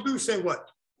most people do say what?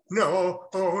 No,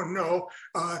 oh no,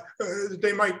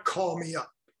 they might call me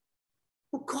up.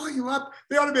 Well, call you up?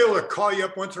 They ought to be able to call you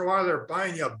up once in a while. They're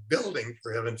buying you a building,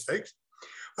 for heaven's sakes.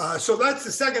 So that's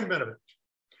the second benefit.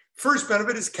 First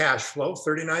benefit is cash flow,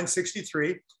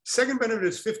 $39.63. Second benefit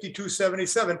is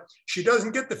 $52.77. She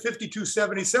doesn't get the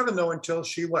 $52.77 though until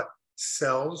she what?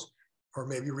 Sells or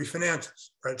maybe refinances.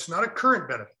 Right? It's not a current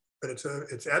benefit, but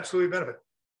it's absolutely a benefit.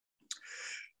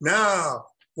 Now,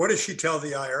 what does she tell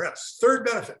the IRS? Third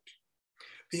benefit.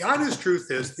 The honest truth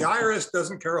is the IRS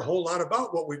doesn't care a whole lot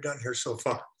about what we've done here so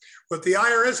far. What the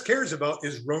IRS cares about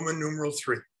is Roman numeral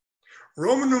 3.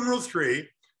 Roman numeral 3,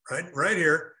 right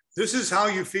here. This is how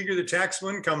you figure the taxable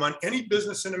income on any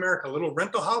business in America, a little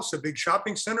rental house, a big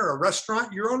shopping center, a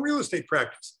restaurant, your own real estate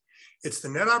practice. It's the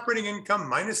net operating income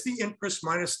minus the interest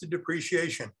minus the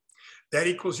depreciation. That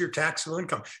equals your taxable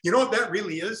income. You know what that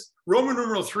really is? Roman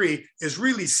numeral 3 is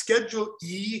really Schedule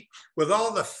E with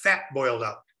all the fat boiled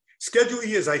out. Schedule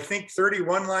E is, I think,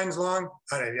 31 lines long.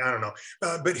 I don't know.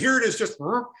 But here it is just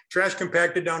trash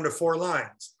compacted down to 4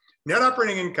 lines. Net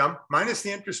operating income minus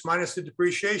the interest minus the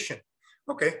depreciation.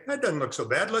 Okay, that doesn't look so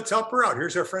bad. Let's help her out.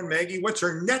 Here's our friend Maggie. What's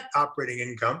her net operating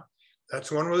income?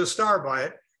 That's one with a star by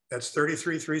it. That's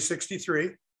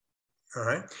 $33,363. All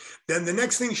right. Then the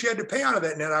next thing she had to pay out of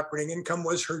that net operating income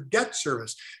was her debt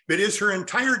service. But is her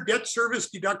entire debt service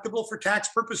deductible for tax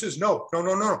purposes? No.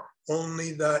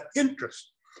 Only the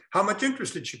interest. How much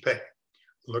interest did she pay?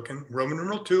 Look in Roman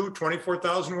numeral 2,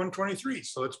 $24,123.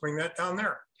 So let's bring that down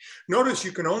there. Notice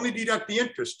you can only deduct the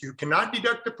interest. You cannot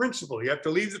deduct the principal. You have to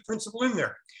leave the principal in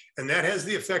there. And that has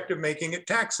the effect of making it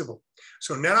taxable.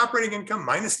 So net operating income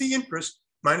minus the interest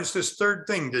minus this third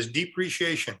thing, this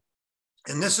depreciation.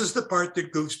 And this is the part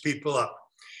that goofs people up.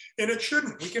 And it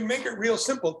shouldn't. We can make it real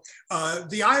simple.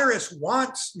 The IRS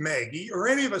wants Maggie or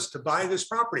any of us to buy this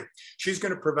property. She's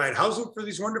going to provide housing for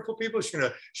these wonderful people.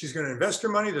 She's going to invest her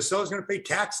money. The seller's going to pay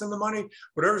tax on the money.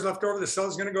 Whatever's left over, the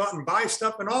seller's going to go out and buy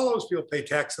stuff, and all those people pay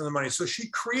tax on the money. So she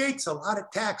creates a lot of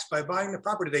tax by buying the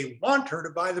property. They want her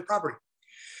to buy the property.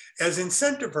 As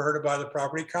incentive for her to buy the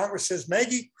property, Congress says,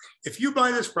 Maggie, if you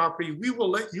buy this property, we will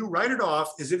let you write it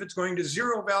off as if it's going to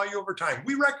zero value over time.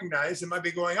 We recognize it might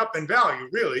be going up in value,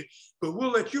 really, but we'll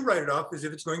let you write it off as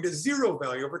if it's going to zero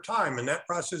value over time. And that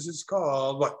process is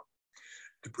called what?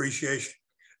 Depreciation.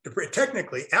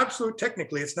 Technically,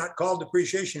 technically, it's not called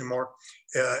depreciation anymore.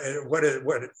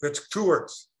 It's two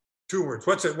words.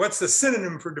 What's the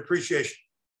synonym for depreciation?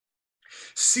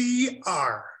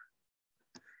 CR.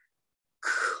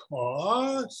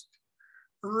 Cost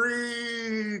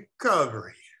recovery.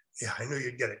 Yeah, I knew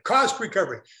you'd get it. Cost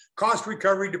recovery,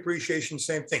 depreciation,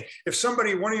 same thing. If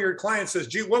somebody, one of your clients says,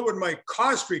 gee, what would my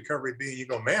cost recovery be? You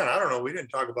go, man, I don't know. We didn't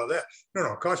talk about that.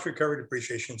 No, cost recovery,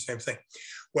 depreciation, same thing.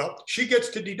 Well, she gets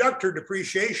to deduct her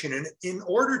depreciation. And in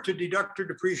order to deduct her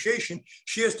depreciation,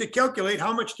 she has to calculate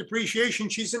how much depreciation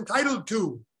she's entitled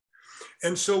to.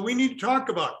 And so we need to talk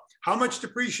about how much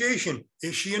depreciation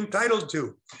is she entitled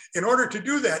to. In order to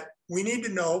do that, we need to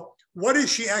know, what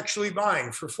is she actually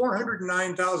buying for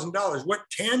 $409,000? What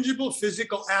tangible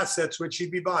physical assets would she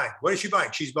be buying? What is she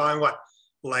buying? She's buying what?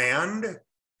 Land.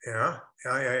 Yeah.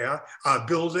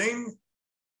 Building.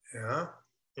 Yeah.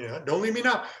 Don't leave me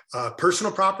now.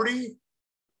 Personal property.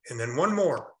 And then one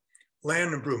more,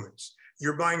 land improvements.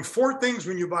 You're buying 4 things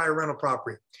when you buy a rental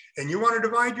property, and you want to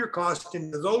divide your cost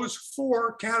into those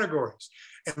 4 categories.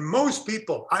 And most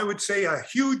people, I would say a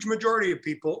huge majority of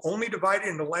people, only divide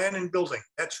into land and building.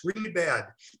 That's really bad.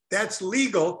 That's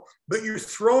legal, but you're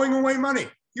throwing away money.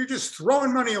 You're just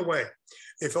throwing money away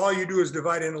if all you do is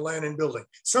divide into land and building.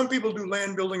 Some people do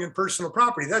land, building, and personal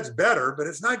property. That's better, but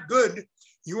it's not good.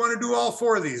 You want to do all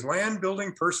 4 of these: land,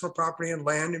 building, personal property, and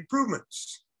land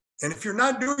improvements. And if you're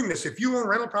not doing this, if you own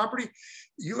rental property,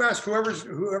 you ask whoever's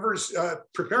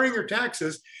preparing your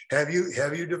taxes, have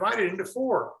you divided into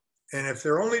 4? And if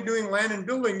they're only doing land and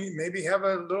building, you maybe have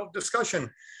a little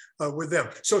discussion with them.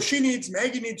 So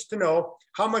Maggie needs to know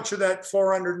how much of that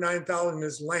 $409,000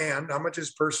 is land, how much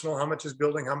is personal, how much is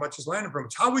building, how much is land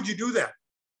improvements. How would you do that?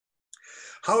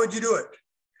 How would you do it?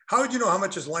 How would you know how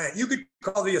much is land? You could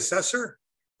call the assessor,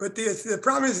 but the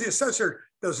problem is the assessor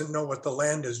doesn't know what the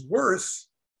land is worth.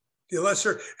 The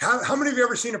assessor, how many of you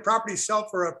ever seen a property sell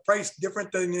for a price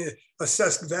different than the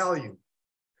assessed value?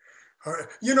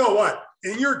 You know what?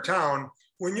 In your town,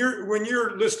 when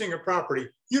you're listing a property,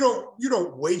 you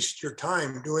don't waste your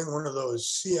time doing one of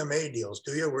those CMA deals,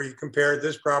 do you? Where you compare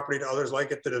this property to others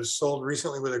like it that have sold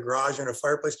recently with a garage and a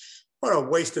fireplace. What a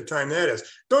waste of time that is.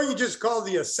 Don't you just call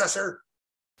the assessor?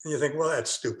 And you think, well,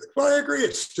 that's stupid. Well, I agree,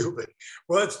 it's stupid.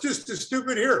 Well, it's just as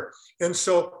stupid here. And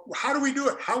so how do we do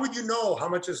it? How would you know how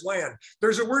much is land?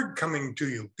 There's a word coming to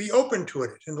you. Be open to it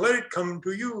and let it come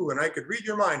to you. And I could read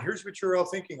your mind. Here's what you're all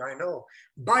thinking. I know.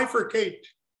 Bifurcate.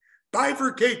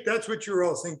 Bifurcate. That's what you're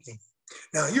all thinking.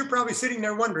 Now, you're probably sitting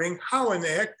there wondering, how in the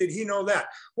heck did he know that?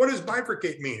 What does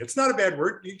bifurcate mean? It's not a bad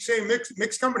word. You say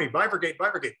mixed company, bifurcate,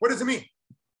 bifurcate. What does it mean?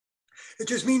 It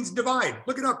just means divide.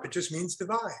 Look it up. It just means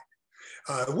divide.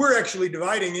 We're actually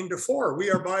dividing into 4. We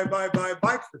are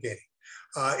bifurcating.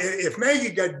 If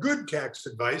Maggie got good tax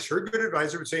advice, her good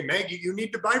advisor would say, Maggie, you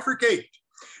need to bifurcate.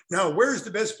 Now, where's the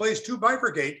best place to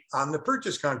bifurcate? On the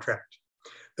purchase contract.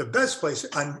 The best place,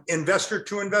 on investor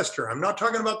to investor. I'm not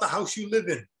talking about the house you live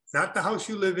in. Not the house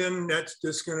you live in. That's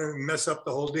just going to mess up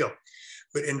the whole deal.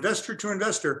 But investor to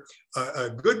investor, a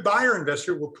good buyer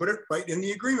investor will put it right in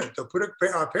the agreement. They'll put a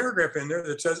paragraph in there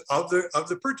that says of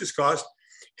the purchase cost,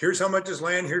 here's how much is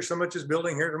land, here's how much is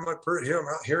building, here's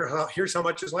how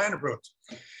much is land improvements.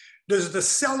 Does the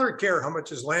seller care how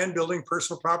much is land, building,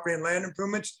 personal property, and land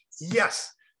improvements?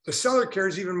 Yes. The seller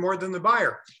cares even more than the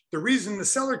buyer. The reason the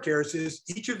seller cares is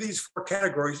each of these 4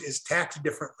 categories is taxed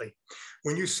differently.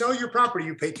 When you sell your property,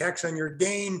 you pay tax on your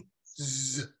gains.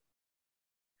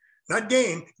 Not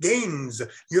gains.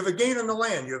 You have a gain on the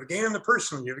land, you have a gain on the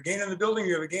personal, you have a gain on the building,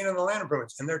 you have a gain on the land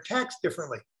improvements, and they're taxed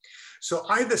differently. So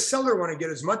I, the seller, want to get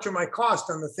as much of my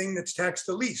cost on the thing that's taxed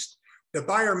the least. The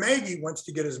buyer, Maggie, wants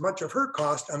to get as much of her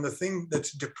cost on the thing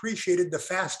that's depreciated the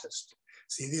fastest.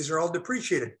 See, these are all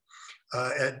depreciated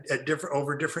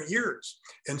over different years.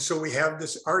 And so we have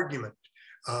this argument.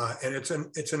 And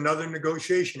it's another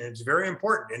negotiation. And it's very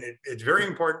important. And it's very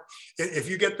important. If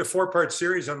you get the 4-part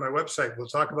series on my website, we'll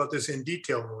talk about this in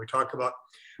detail when we talk about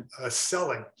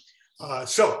selling.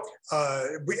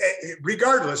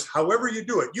 Regardless, however you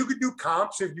do it, you could do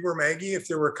comps if you were Maggie. If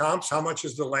there were comps, how much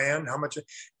is the land? How much?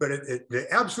 But the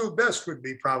absolute best would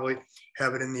be probably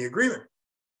have it in the agreement.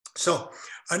 So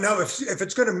now, if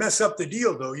it's going to mess up the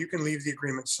deal, though, you can leave the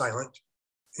agreement silent.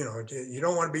 You know, you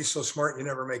don't want to be so smart you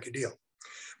never make a deal.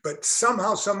 But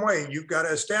somehow, some way, you've got to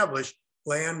establish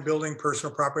land, building,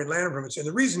 personal property, and land improvements. And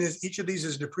the reason is each of these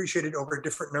is depreciated over a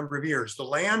different number of years. The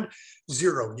land,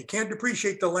 0. You can't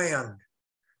depreciate the land.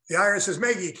 The IRS says,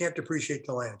 Maggie, you can't depreciate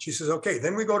the land. She says, okay,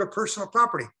 then we go to personal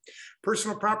property.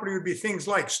 Personal property would be things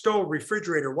like stove,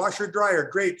 refrigerator, washer, dryer,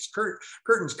 drapes,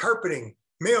 curtains, carpeting,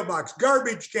 mailbox,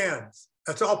 garbage cans.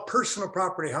 That's all personal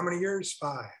property. How many years?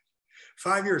 5.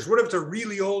 5 years. What if it's a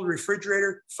really old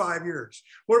refrigerator? 5 years.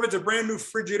 What if it's a brand new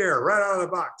Frigidaire right out of the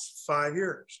box? 5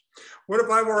 years. What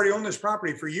if I've already owned this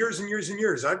property for years and years and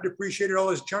years? I've depreciated all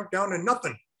this junk down to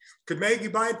nothing. Could Maggie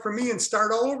buy it from me and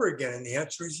start all over again? And the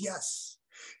answer is yes.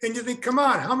 And you think, come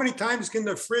on, how many times can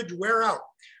the fridge wear out?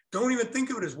 Don't even think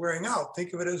of it as wearing out.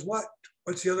 Think of it as what?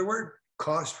 What's the other word?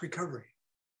 Cost recovery.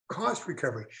 Cost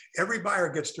recovery. Every buyer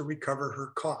gets to recover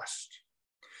her cost.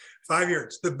 5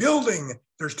 years. The building,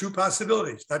 there's two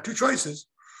possibilities, not two choices.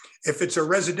 If it's a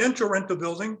residential rental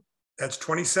building, that's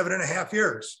 27 and a half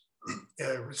years.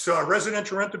 So a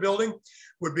residential rental building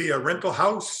would be a rental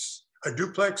house, a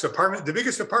duplex, apartment. The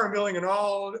biggest apartment building in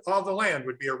all the land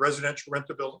would be a residential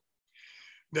rental building.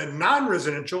 Then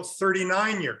non-residential,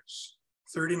 39 years.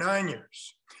 39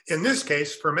 years. In this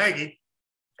case, for Maggie,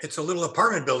 it's a little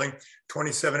apartment building,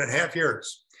 27 and a half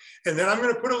years. And then I'm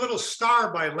going to put a little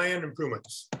star by land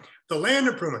improvements. The land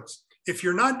improvements, if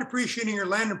you're not depreciating your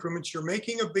land improvements, you're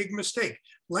making a big mistake.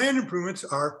 Land improvements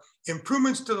are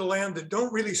improvements to the land that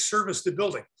don't really service the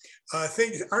building.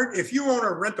 If you own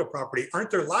a rental property, aren't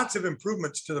there lots of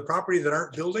improvements to the property that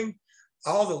aren't building?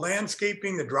 All the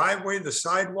landscaping, the driveway, the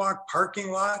sidewalk,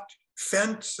 parking lot,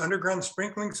 fence, underground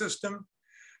sprinkling system,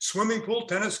 swimming pool,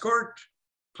 tennis court,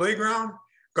 playground,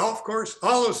 golf course,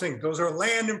 all those things. Those are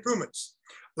land improvements.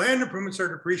 Land improvements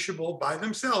are depreciable by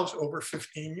themselves over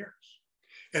 15 years.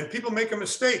 And people make a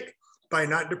mistake by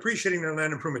not depreciating their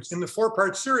land improvements. In the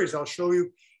 4-part series, I'll show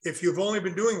you, if you've only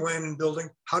been doing land and building,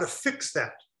 how to fix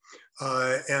that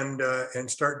and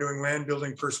start doing land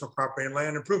building, personal property, and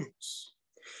land improvements.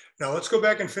 Now let's go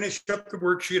back and finish up the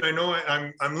worksheet. I know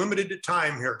I'm limited to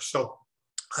time here, so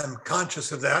I'm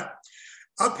conscious of that.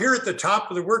 Up here at the top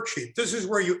of the worksheet, this is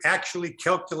where you actually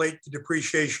calculate the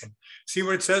depreciation. See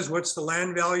what it says? What's the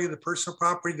land value, the personal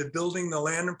property, the building, the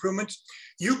land improvements?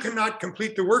 You cannot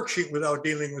complete the worksheet without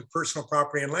dealing with personal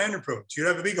property and land improvements. You'd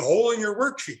have a big hole in your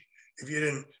worksheet if you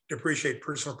didn't depreciate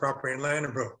personal property and land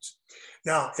improvements.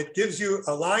 Now, it gives you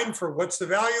a line for what's the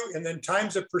value and then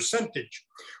times a percentage.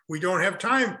 We don't have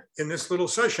time in this little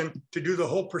session to do the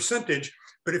whole percentage,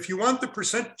 but if you want the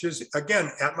percentages,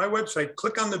 again, at my website,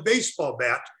 click on the baseball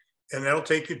bat, and that'll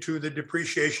take you to the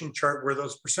depreciation chart where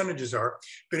those percentages are.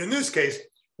 But in this case,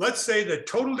 let's say the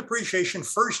total depreciation,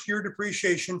 first year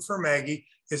depreciation for Maggie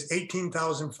is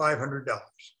 $18,500.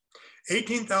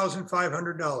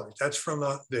 $18,500, that's from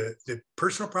the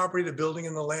personal property, the building,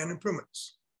 and the land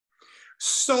improvements.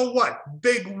 So what?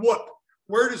 Big whoop.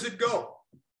 Where does it go?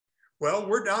 Well,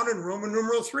 we're down in Roman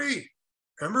numeral 3.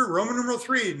 Remember, Roman numeral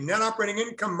 3, net operating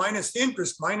income minus the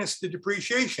interest minus the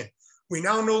depreciation. We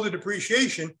now know the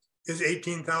depreciation is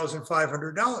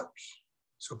 $18,500.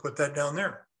 So put that down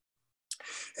there.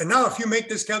 And now if you make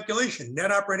this calculation,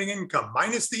 net operating income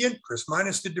minus the interest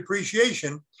minus the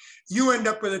depreciation, you end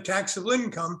up with a taxable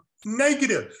income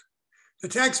negative. The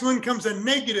taxable income's a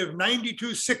negative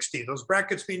 9260. Those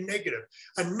brackets mean negative.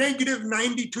 A negative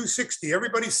 9260.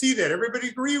 Everybody see that? Everybody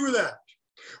agree with that?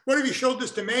 What if you showed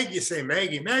this to Maggie? You say,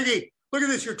 Maggie, look at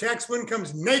this. Your taxable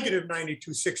income's negative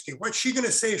 9260. What's she going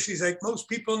to say? She's like most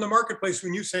people in the marketplace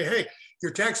when you say, hey,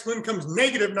 your taxable income's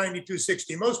negative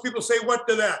 9260. Most people say what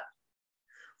to that?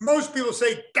 Most people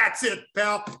say, that's it,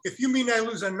 pal. If you mean I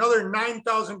lose another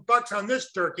 9,000 bucks on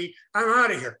this turkey, I'm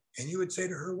out of here. And you would say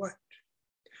to her, what?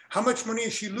 How much money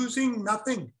is she losing?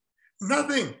 Nothing.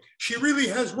 Nothing. She really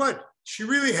has what? She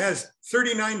really has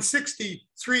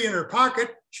 $39.63 in her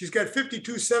pocket. She's got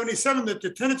 $52.77 that the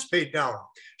tenants paid down.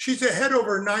 She's ahead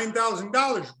over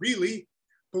 $9,000, really.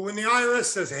 But when the IRS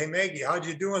says, hey, Maggie, how'd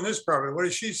you do on this property? What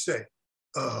does she say?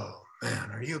 Oh,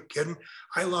 man, are you kidding?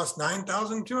 I lost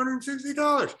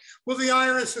 $9,260. Well, the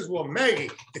IRS says, well, Maggie,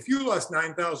 if you lost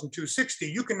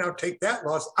 $9,260, you can now take that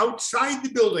loss outside the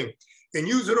building and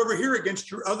use it over here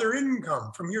against your other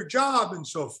income from your job and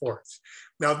so forth.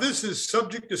 Now, this is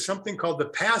subject to something called the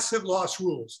passive loss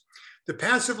rules. The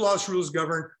passive loss rules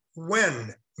govern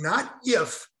when, not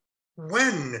if,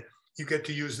 when you get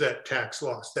to use that tax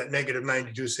loss, that negative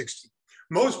 9260.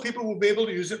 Most people will be able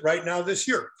to use it right now this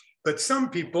year, but some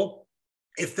people,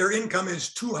 if their income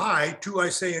is too high, I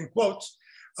say in quotes,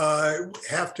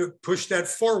 have to push that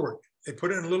forward. They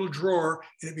put it in a little drawer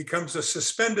and it becomes a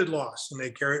suspended loss and they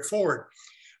carry it forward.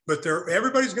 But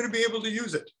everybody's going to be able to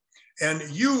use it. And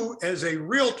you as a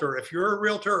realtor, if you're a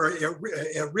realtor or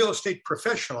a real estate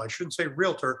professional, I shouldn't say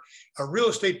realtor, a real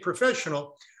estate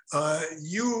professional,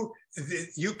 you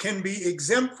can be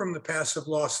exempt from the passive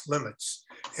loss limits.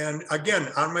 And again,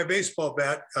 on my baseball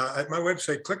bat, at my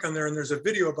website, click on there and there's a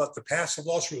video about the passive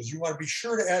loss rules. You want to be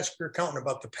sure to ask your accountant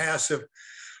about the passive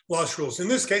loss rules. In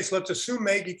this case, let's assume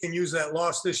Maggie can use that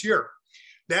loss this year.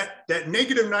 That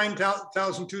negative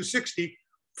 9,260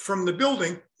 from the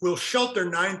building will shelter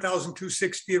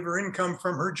 9,260 of her income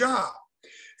from her job.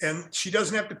 And she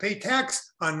doesn't have to pay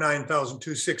tax on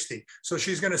 9,260. So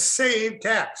she's going to save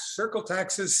tax. Circle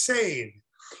taxes saved.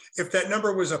 If that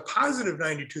number was a positive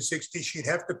 9260, she'd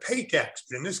have to pay tax.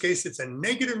 But in this case, it's a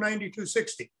negative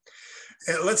 9260.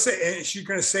 And let's say she's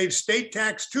going to save state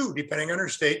tax too, depending on her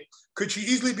state. Could she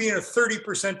easily be in a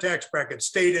 30% tax bracket,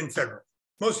 state and federal?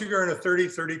 Most of you are in a 30,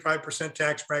 35%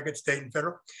 tax bracket, state and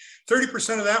federal.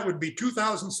 30% of that would be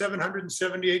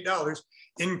 $2,778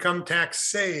 income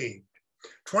tax saved.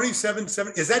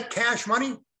 27.7, is that cash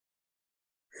money?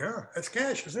 Yeah, that's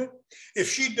cash, isn't it? If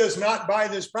she does not buy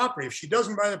this property, if she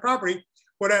doesn't buy the property,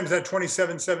 what happens at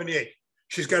 27.78?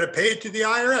 She's got to pay it to the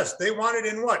IRS. They want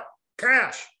it in what?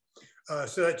 Cash.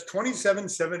 So that's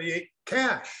 27.78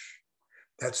 cash.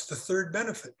 That's the third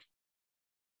benefit.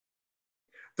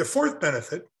 The fourth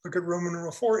benefit, look at Roman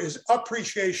numeral 4, is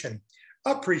appreciation.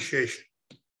 Appreciation.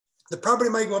 The property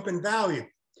might go up in value.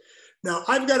 Now,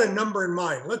 I've got a number in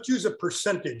mind. Let's use a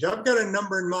percentage. I've got a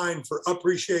number in mind for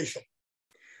appreciation.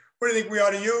 What do you think we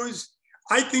ought to use?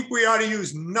 I think we ought to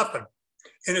use nothing.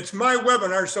 And it's my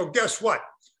webinar, so guess what?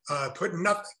 Put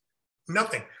nothing.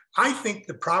 Nothing. I think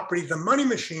the property, the money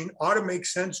machine, ought to make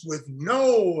sense with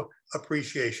no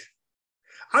appreciation.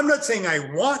 I'm not saying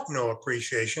I want no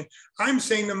appreciation. I'm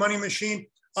saying the money machine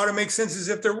ought to make sense as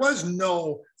if there was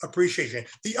no appreciation.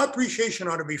 The appreciation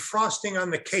ought to be frosting on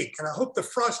the cake. And I hope the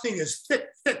frosting is thick,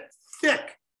 thick,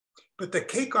 thick. But the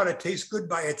cake ought to taste good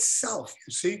by itself,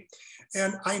 you see?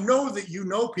 And I know that you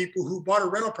know people who bought a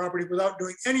rental property without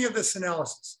doing any of this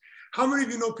analysis. How many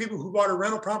of you know people who bought a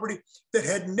rental property that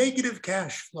had negative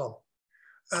cash flow?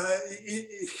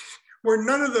 Where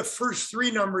none of the first three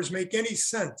numbers make any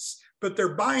sense, but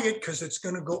they're buying it because it's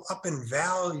going to go up in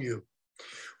value.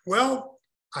 Well,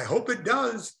 I hope it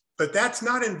does, but that's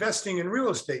not investing in real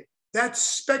estate. That's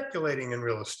speculating in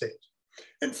real estate.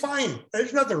 And fine,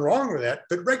 there's nothing wrong with that,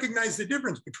 but recognize the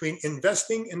difference between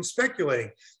investing and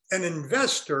speculating. An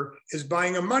investor is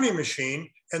buying a money machine,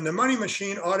 and the money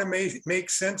machine ought to make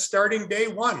sense starting day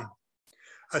one.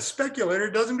 A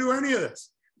speculator doesn't do any of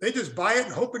this. They just buy it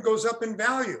and hope it goes up in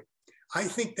value. I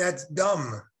think that's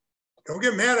dumb. Don't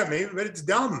get mad at me, but it's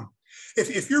dumb.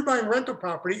 If you're buying rental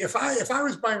property, if I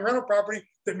was buying rental property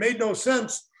that made no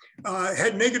sense,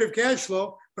 had negative cash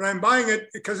flow, but I'm buying it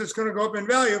because it's going to go up in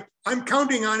value, I'm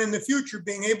counting on in the future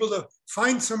being able to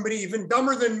find somebody even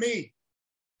dumber than me.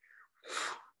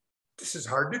 This is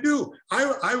hard to do.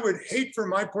 I would hate for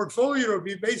my portfolio to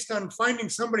be based on finding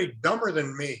somebody dumber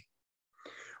than me.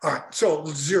 All right, so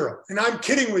 0. And I'm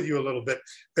kidding with you a little bit,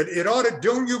 but it ought to,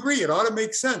 don't you agree? It ought to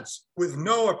make sense with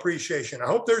no appreciation. I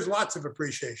hope there's lots of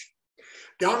appreciation.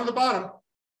 Down at the bottom,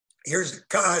 here's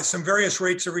some various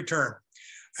rates of return.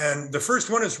 And the first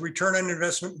one is return on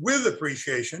investment with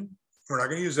appreciation. We're not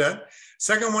going to use that.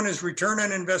 Second one is return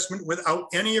on investment without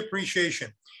any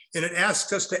appreciation. And it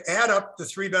asks us to add up the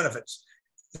three benefits.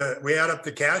 We add up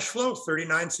the cash flow,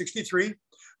 $39.63,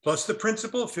 plus the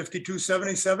principal,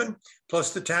 $52.77,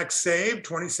 plus the tax saved,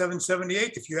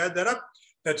 $27.78. If you add that up,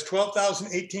 that's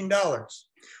 $12,018.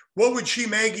 What would she,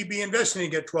 Maggie, be investing to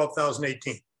get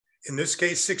 $12,018? In this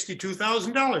case,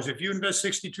 $62,000. If you invest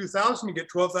 $62,000, you get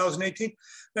 $12,018.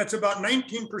 That's about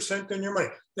 19% in your money.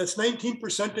 That's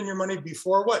 19% in your money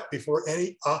before what? Before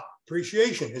any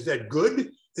appreciation. Is that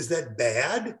good? Is that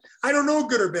bad? I don't know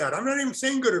good or bad. I'm not even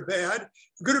saying good or bad.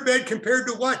 Good or bad compared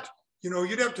to what? You know,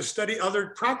 you'd have to study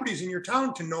other properties in your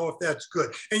town to know if that's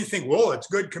good. And you think, well, it's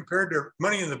good compared to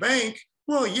money in the bank.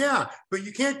 Well, yeah, but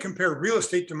you can't compare real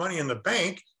estate to money in the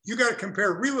bank. You got to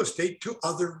compare real estate to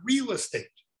other real estate.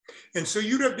 And so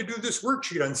you'd have to do this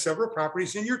worksheet on several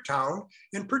properties in your town,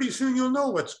 and pretty soon you'll know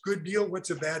what's a good deal, what's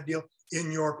a bad deal in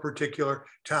your particular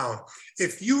town.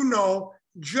 If you know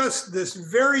just this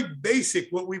very basic,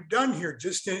 what we've done here,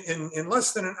 just in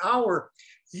less than an hour,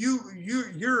 you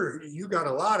got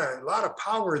a lot of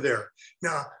power there.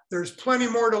 Now, there's plenty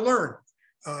more to learn.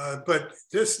 But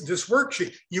this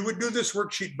worksheet, you would do this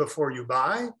worksheet before you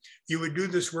buy. You would do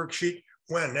this worksheet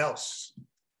when else?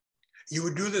 You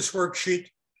would do this worksheet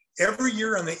every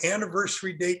year on the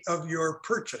anniversary date of your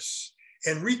purchase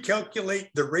and recalculate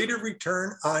the rate of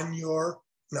return on your,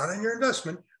 not on your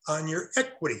investment, on your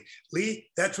equity. Lee,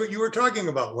 that's what you were talking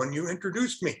about when you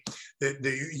introduced me.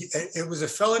 It was a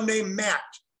fellow named Matt,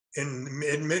 and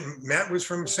Matt was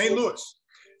from St. Louis.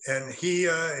 And he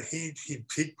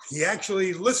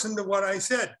actually listened to what I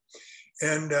said,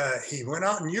 and he went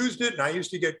out and used it. And I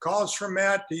used to get calls from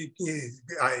Matt. He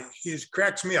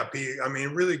cracks me up. I mean,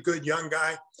 really good young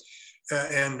guy.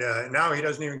 And now he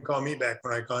doesn't even call me back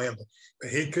when I call him. But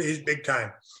he's big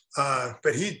time.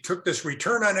 But he took this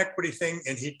return on equity thing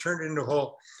and he turned it into a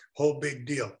whole big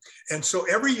deal. And so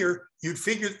every year you'd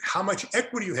figure how much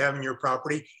equity you have in your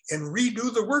property and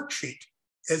redo the worksheet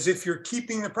as if you're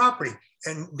keeping the property.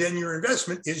 And then your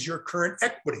investment is your current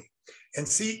equity. And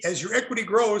see, as your equity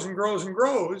grows and grows and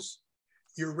grows,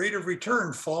 your rate of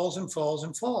return falls and falls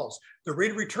and falls. The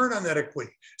rate of return on that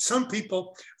equity. Some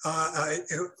people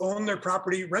own their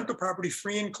property, rental property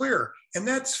free and clear. And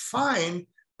that's fine,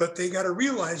 but they got to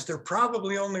realize they're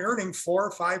probably only earning 4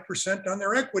 or 5% on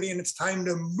their equity. And it's time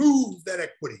to move that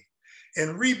equity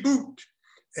and reboot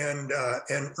and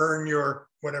earn your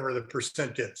whatever the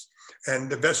percent is. And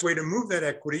the best way to move that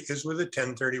equity is with a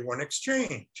 1031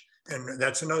 exchange. And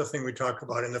that's another thing we talk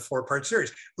about in the 4-part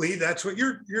series. Lee, that's what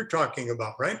you're talking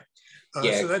about, right?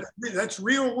 Yeah. So that's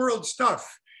real world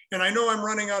stuff. And I know I'm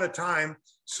running out of time.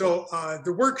 So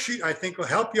the worksheet, I think, will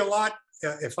help you a lot.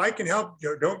 If I can help,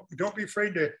 don't be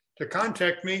afraid to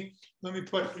contact me. Let me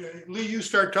put, Lee, you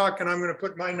start talking. I'm going to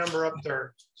put my number up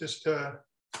there. Just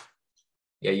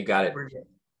yeah, you got it.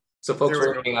 So folks,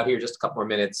 we're running out here just a couple more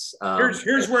minutes.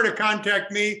 Here's where to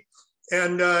contact me.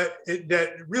 And that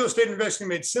Real Estate Investing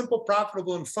Made Simple,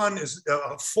 Profitable, and Fun is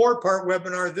a 4-part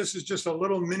webinar. This is just a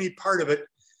little mini part of it.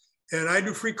 And I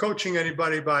do free coaching,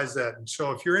 anybody buys that. And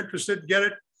so if you're interested, get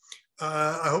it.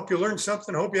 I hope you learned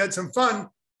something. I hope you had some fun.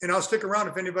 And I'll stick around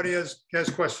if anybody has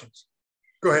questions.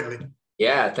 Go ahead, Lee.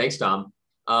 Yeah, thanks, Tom.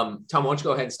 Tom, why don't you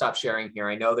go ahead and stop sharing here?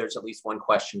 I know there's at least one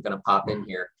question going to pop in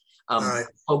here. Right.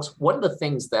 Folks, one of the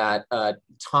things that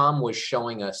Tom was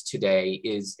showing us today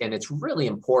is, and it's really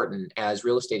important as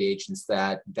real estate agents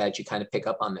that you kind of pick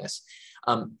up on this.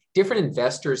 Different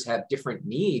investors have different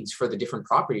needs for the different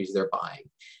properties they're buying.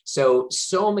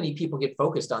 So many people get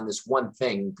focused on this one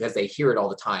thing because they hear it all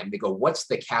the time. They go, what's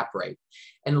the cap rate?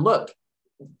 And look,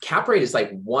 cap rate is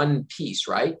like one piece,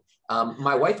 right?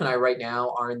 My wife and I right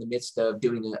now are in the midst of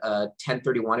doing a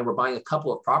 1031 and we're buying a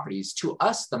couple of properties. To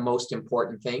us, the most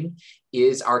important thing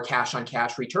is our cash on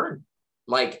cash return.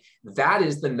 Like that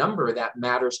is the number that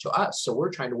matters to us. So we're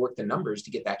trying to work the numbers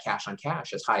to get that cash on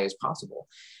cash as high as possible.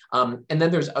 And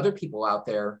then there's other people out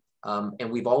there,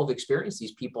 and we've all experienced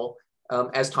these people.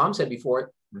 As Tom said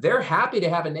before, they're happy to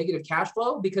have a negative cash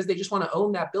flow because they just want to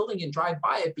own that building and drive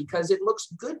by it because it looks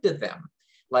good to them.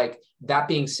 Like that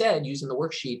being said, using the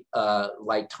worksheet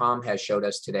like Tom has showed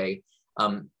us today,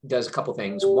 does a couple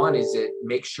things. One is it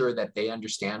makes sure that they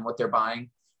understand what they're buying.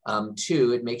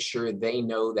 2, it makes sure they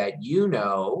know that you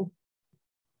know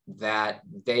that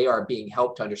they are being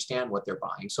helped to understand what they're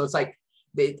buying. So it's like,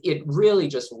 it really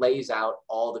just lays out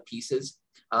all the pieces.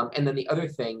 And then the other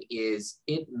thing is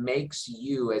it makes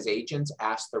you as agents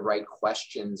ask the right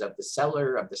questions of the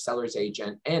seller, of the seller's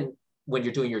agent, and when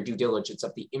you're doing your due diligence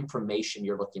of the information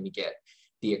you're looking to get,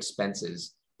 the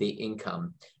expenses, the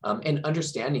income, and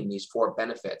understanding these 4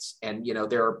 benefits. And, you know,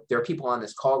 there are people on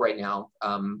this call right now,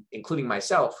 including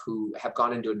myself, who have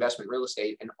gone into investment real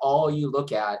estate, and all you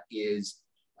look at is,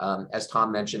 as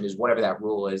Tom mentioned, is whatever that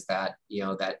rule is, that, you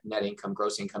know, that net income,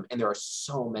 gross income, and there are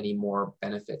so many more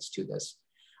benefits to this.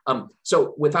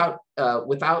 So without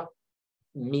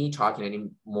me talking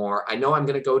anymore, I know I'm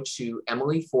going to go to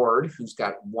Emily Ford, who's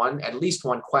got at least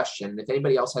one question. If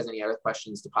anybody else has any other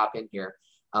questions to pop in here.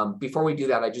 Before we do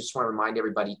that, I just want to remind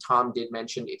everybody, Tom did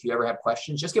mention, if you ever have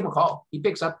questions, just give him a call. He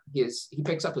picks up his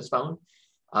phone.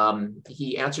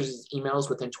 He answers his emails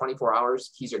within 24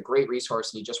 hours. He's a great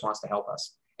resource and he just wants to help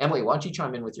us. Emily, why don't you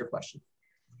chime in with your question?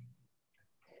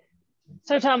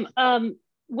 So Tom,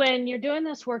 when you're doing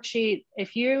this worksheet,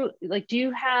 if you do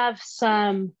you have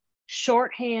some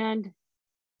shorthand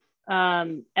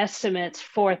estimates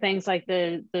for things like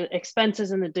the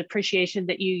expenses and the depreciation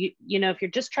that you know, if you're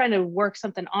just trying to work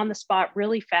something on the spot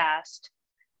really fast,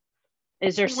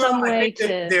 is there some way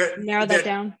to narrow that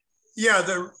down?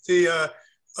 Yeah,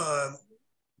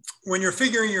 when you're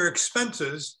figuring your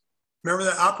expenses, remember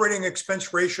the operating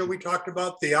expense ratio we talked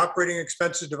about, the operating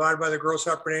expenses divided by the gross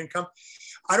operating income?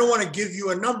 I don't want to give you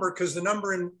a number because the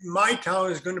number in my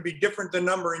town is going to be different than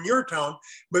the number in your town.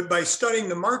 But by studying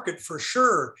the market, for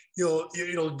sure,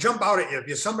 it'll jump out at you.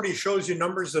 If somebody shows you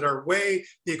numbers that are the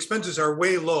expenses are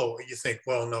way low, you think,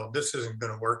 well, no, this isn't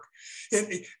going to work.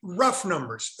 Rough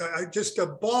numbers, just a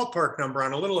ballpark number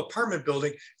on a little apartment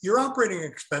building, your operating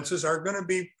expenses are going to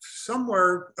be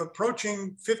somewhere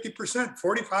approaching 50%,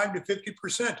 45 to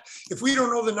 50%. If we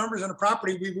don't know the numbers on a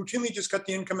property, we routinely just cut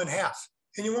the income in half.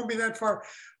 And you won't be that far.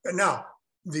 Now,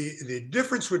 the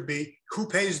difference would be who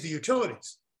pays the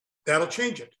utilities. That'll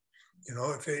change it. You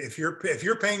know, if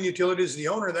you're paying utilities, the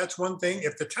owner, that's one thing.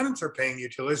 If the tenants are paying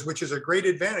utilities, which is a great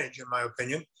advantage in my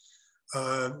opinion,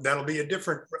 that'll be a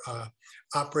different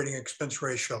operating expense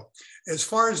ratio. As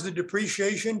far as the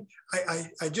depreciation,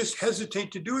 I just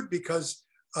hesitate to do it because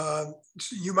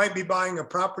You might be buying a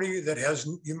property that has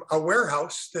a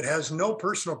warehouse that has no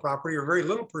personal property or very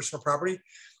little personal property,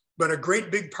 but a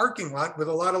great big parking lot with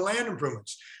a lot of land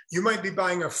improvements. You might be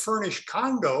buying a furnished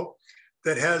condo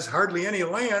that has hardly any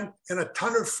land and a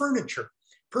ton of furniture,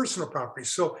 personal property.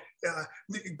 So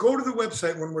go to the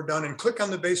website when we're done and click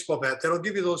on the baseball bat. That'll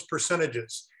give you those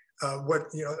percentages. On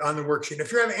the worksheet.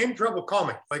 If you're having any trouble, call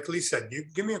me. Like Lee said, you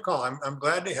give me a call. I'm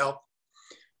glad to help.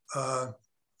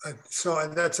 So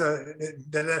that's did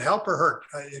that help or hurt?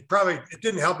 It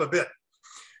didn't help a bit.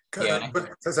 Yeah.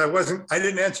 Because I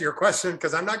didn't answer your question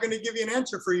because I'm not going to give you an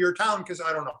answer for your town because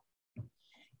I don't know.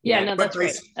 Yeah, no, that's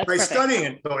great. That's by perfect. studying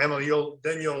it, though, Emily, you'll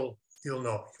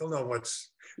know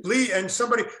what's Lee and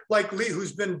somebody like Lee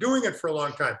who's been doing it for a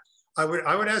long time. I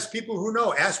would ask people who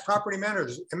know, ask property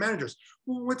managers,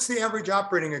 what's the average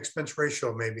operating expense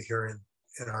ratio maybe here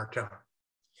in our town?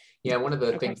 Yeah, one of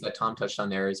the things that Tom touched on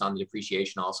there is on the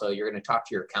depreciation also. You're going to talk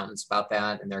to your accountants about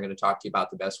that, and they're going to talk to you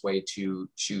about the best way to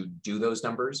do those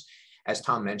numbers. As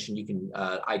Tom mentioned, you can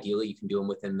ideally, you can do them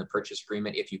within the purchase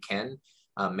agreement if you can.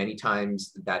 Many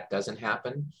times that doesn't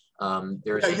happen.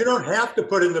 You don't have to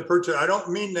put in the purchase. I don't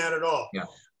mean that at all. Yeah.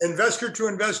 Investor to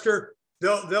investor,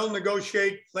 they'll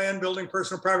negotiate land building,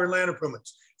 personal private land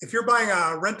improvements. If you're buying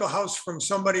a rental house from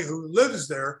somebody who lives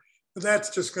there,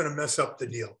 that's just going to mess up the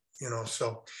deal,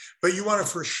 so, but you want to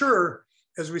for sure,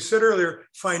 as we said earlier,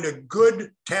 find a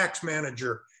good tax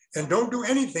manager and don't do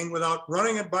anything without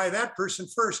running it by that person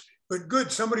first,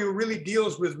 but somebody who really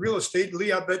deals with real estate.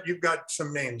 Lee, I bet you've got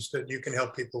some names that you can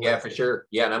help people with. Yeah, for sure.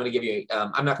 Yeah, and I'm going to give you,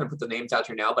 I'm not going to put the names out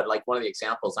here now, but like one of the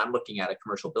examples, I'm looking at a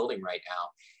commercial building right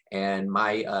now, and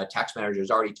my tax manager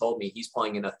has already told me he's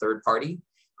pulling in a third party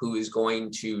who is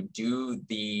going to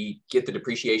get the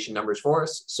depreciation numbers for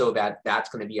us so that that's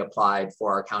going to be applied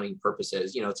for our accounting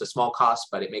purposes. It's a small cost,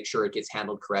 but it makes sure it gets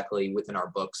handled correctly within our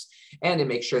books. And it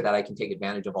makes sure that I can take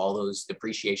advantage of all those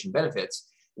depreciation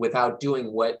benefits without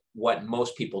doing what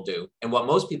most people do. And what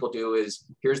most people do is,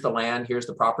 here's the land, here's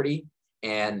the property,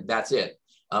 and that's it.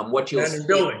 What you'll see,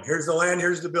 building, here's the land,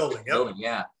 here's the building. Yep. Building,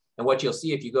 yeah. And what you'll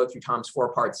see if you go through Tom's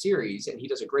 4-part series, and he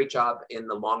does a great job in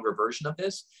the longer version of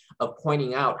this, of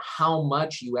pointing out how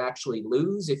much you actually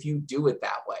lose if you do it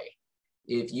that way.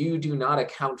 If you do not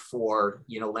account for,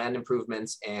 land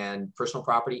improvements and personal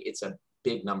property, it's a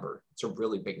big number. It's a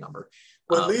really big number.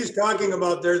 What Lee's talking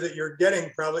about there that you're getting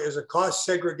probably is a cost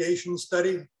segregation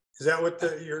study. Is that what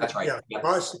that's right. Yeah.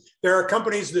 Cost, there are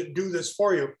companies that do this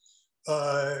for you.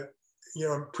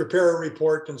 Prepare a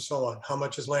report and so on. How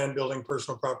much is land building,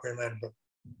 personal property, and land building?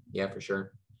 Yeah, for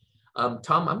sure. Tom,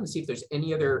 I'm going to see if there's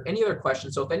any other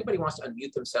questions. So if anybody wants to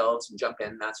unmute themselves and jump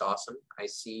in, that's awesome. I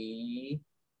see.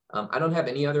 I don't have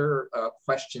any other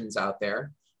questions out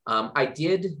there. I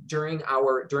did during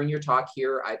your talk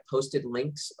here, I posted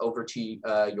links over to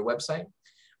your website.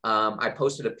 I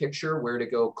posted a picture where to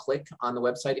go click on the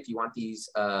website if you want these,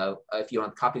 if you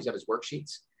want copies of his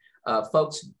worksheets.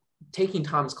 Folks, taking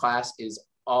Tom's class is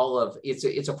it's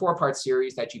a 4-part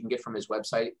series that you can get from his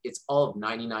website. It's all of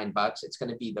 $99. It's going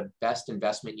to be the best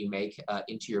investment you make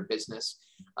into your business,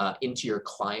 into your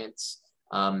clients.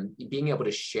 Being able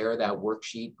to share that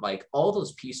worksheet, like all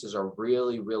those pieces are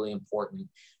really, really important.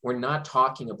 We're not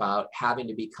talking about having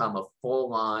to become a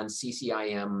full-on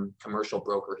CCIM commercial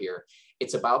broker here.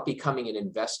 It's about becoming an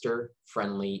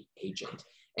investor-friendly agent.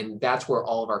 And that's where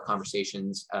all of our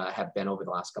conversations have been over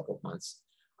the last couple of months.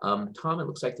 Tom, it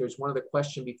looks like there's one other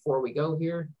question before we go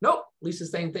here. Nope,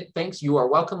 Lisa's saying thanks. You are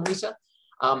welcome, Lisa.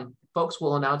 Folks,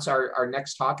 we'll announce our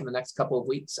next talk in the next couple of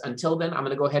weeks. Until then, I'm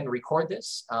going to go ahead and record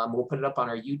this. We'll put it up on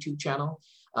our YouTube channel.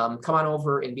 Come on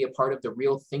over and be a part of the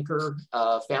Real Thinker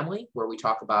family, where we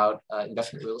talk about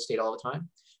investment real estate all the time.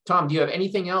 Tom, do you have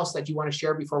anything else that you want to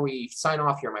share before we sign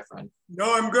off here, my friend?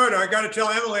 No, I'm good. I got to tell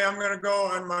Emily I'm going to go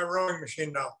on my rowing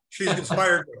machine now. She's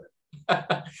inspired.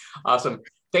 Awesome.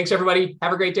 Thanks, everybody.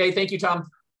 Have a great day. Thank you, Tom.